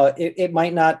 it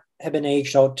might not have been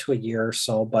aged out to a year or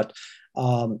so, but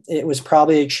it was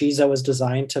probably a cheese that was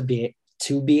designed to be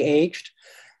aged,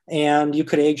 and you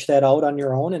could age that out on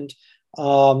your own. And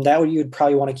that would you'd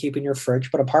probably want to keep in your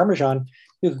fridge. But a Parmesan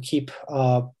you could keep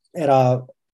at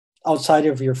outside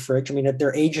of your fridge. I mean,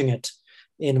 they're aging it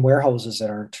in warehouses that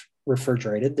aren't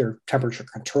refrigerated; they're temperature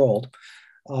controlled.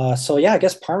 So yeah, I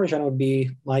guess Parmesan would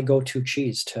be my go-to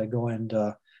cheese to go and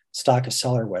stock a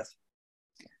cellar with.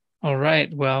 All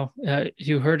right. Well,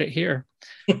 you heard it here.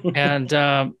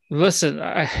 And listen,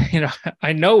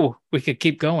 I know we could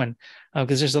keep going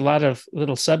because there's a lot of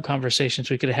little sub conversations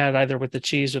we could have had either with the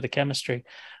cheese or the chemistry.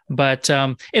 But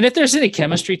and if there's any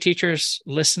chemistry teachers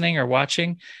listening or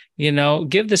watching,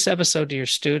 give this episode to your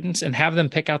students and have them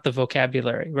pick out the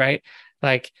vocabulary, right?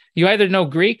 Like you either know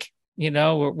Greek,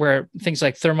 where things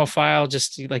like thermophile,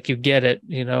 just like you get it,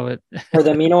 Or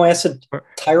the amino acid or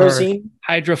tyrosine.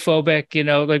 hydrophobic,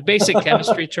 like basic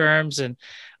chemistry terms. And,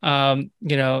 you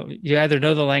either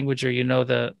know the language or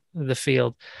the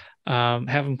field. Have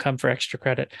them come for extra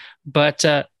credit. But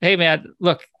hey, man,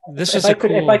 look, this if is I a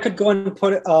could if I cool, could go and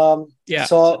put it, yeah.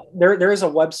 so there is a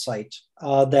website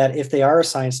that if they are a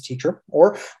science teacher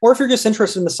or if you're just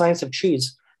interested in the science of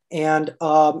cheese, and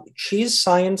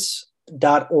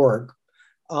cheesescience.org.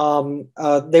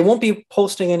 They won't be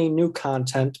posting any new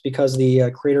content because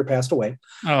the creator passed away.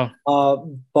 Oh,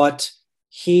 But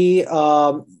he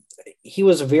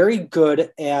was very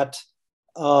good at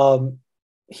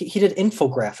he did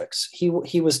infographics.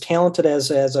 He was talented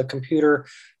as a computer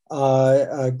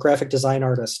graphic design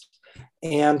artist,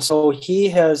 and so he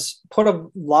has put a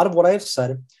lot of what I've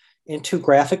said into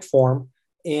graphic form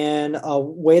in a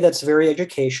way that's very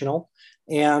educational.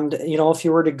 And if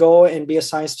you were to go and be a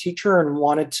science teacher and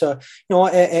wanted to,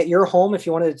 at your home, if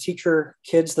you wanted to teach your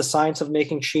kids the science of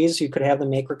making cheese, you could have them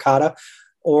make ricotta,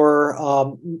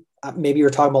 or maybe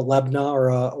you're talking about Lebna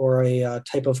or a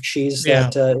type of cheese yeah.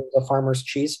 that is a farmer's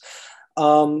cheese.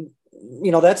 That's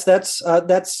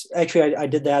actually I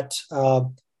did that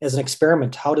as an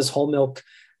experiment. How does whole milk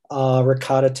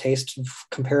ricotta taste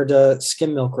compared to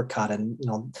skim milk ricotta?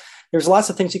 And there's lots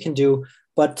of things you can do,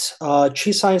 but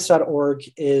cheesescience.org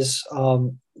is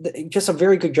just a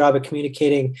very good job at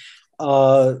communicating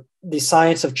the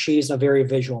science of cheese in a very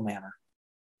visual manner.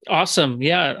 Awesome.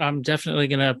 Yeah, I'm definitely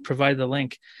going to provide the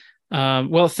link.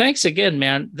 Well, thanks again,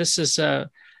 man. This has,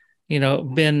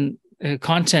 been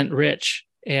content rich.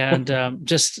 And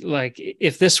just like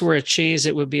if this were a cheese,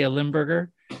 it would be a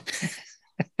Limburger.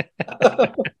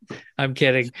 I'm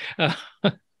kidding.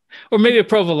 Or maybe a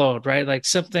provolone, right? Like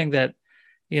something that,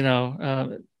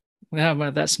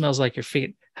 that smells like your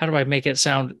feet. How do I make it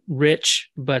sound rich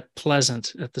but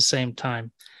pleasant at the same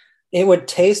time? It would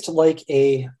taste like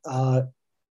a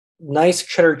nice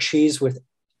cheddar cheese with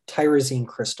tyrosine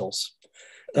crystals.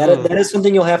 That Oh, is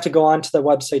something you'll have to go onto the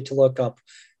website to look up.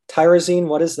 Tyrosine,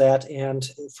 what is that? And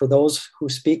for those who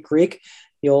speak Greek,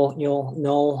 you'll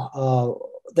know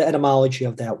the etymology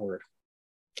of that word.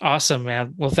 awesome,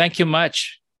 man. Well, thank you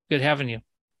much. Good having you.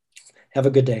 Have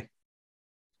a good day.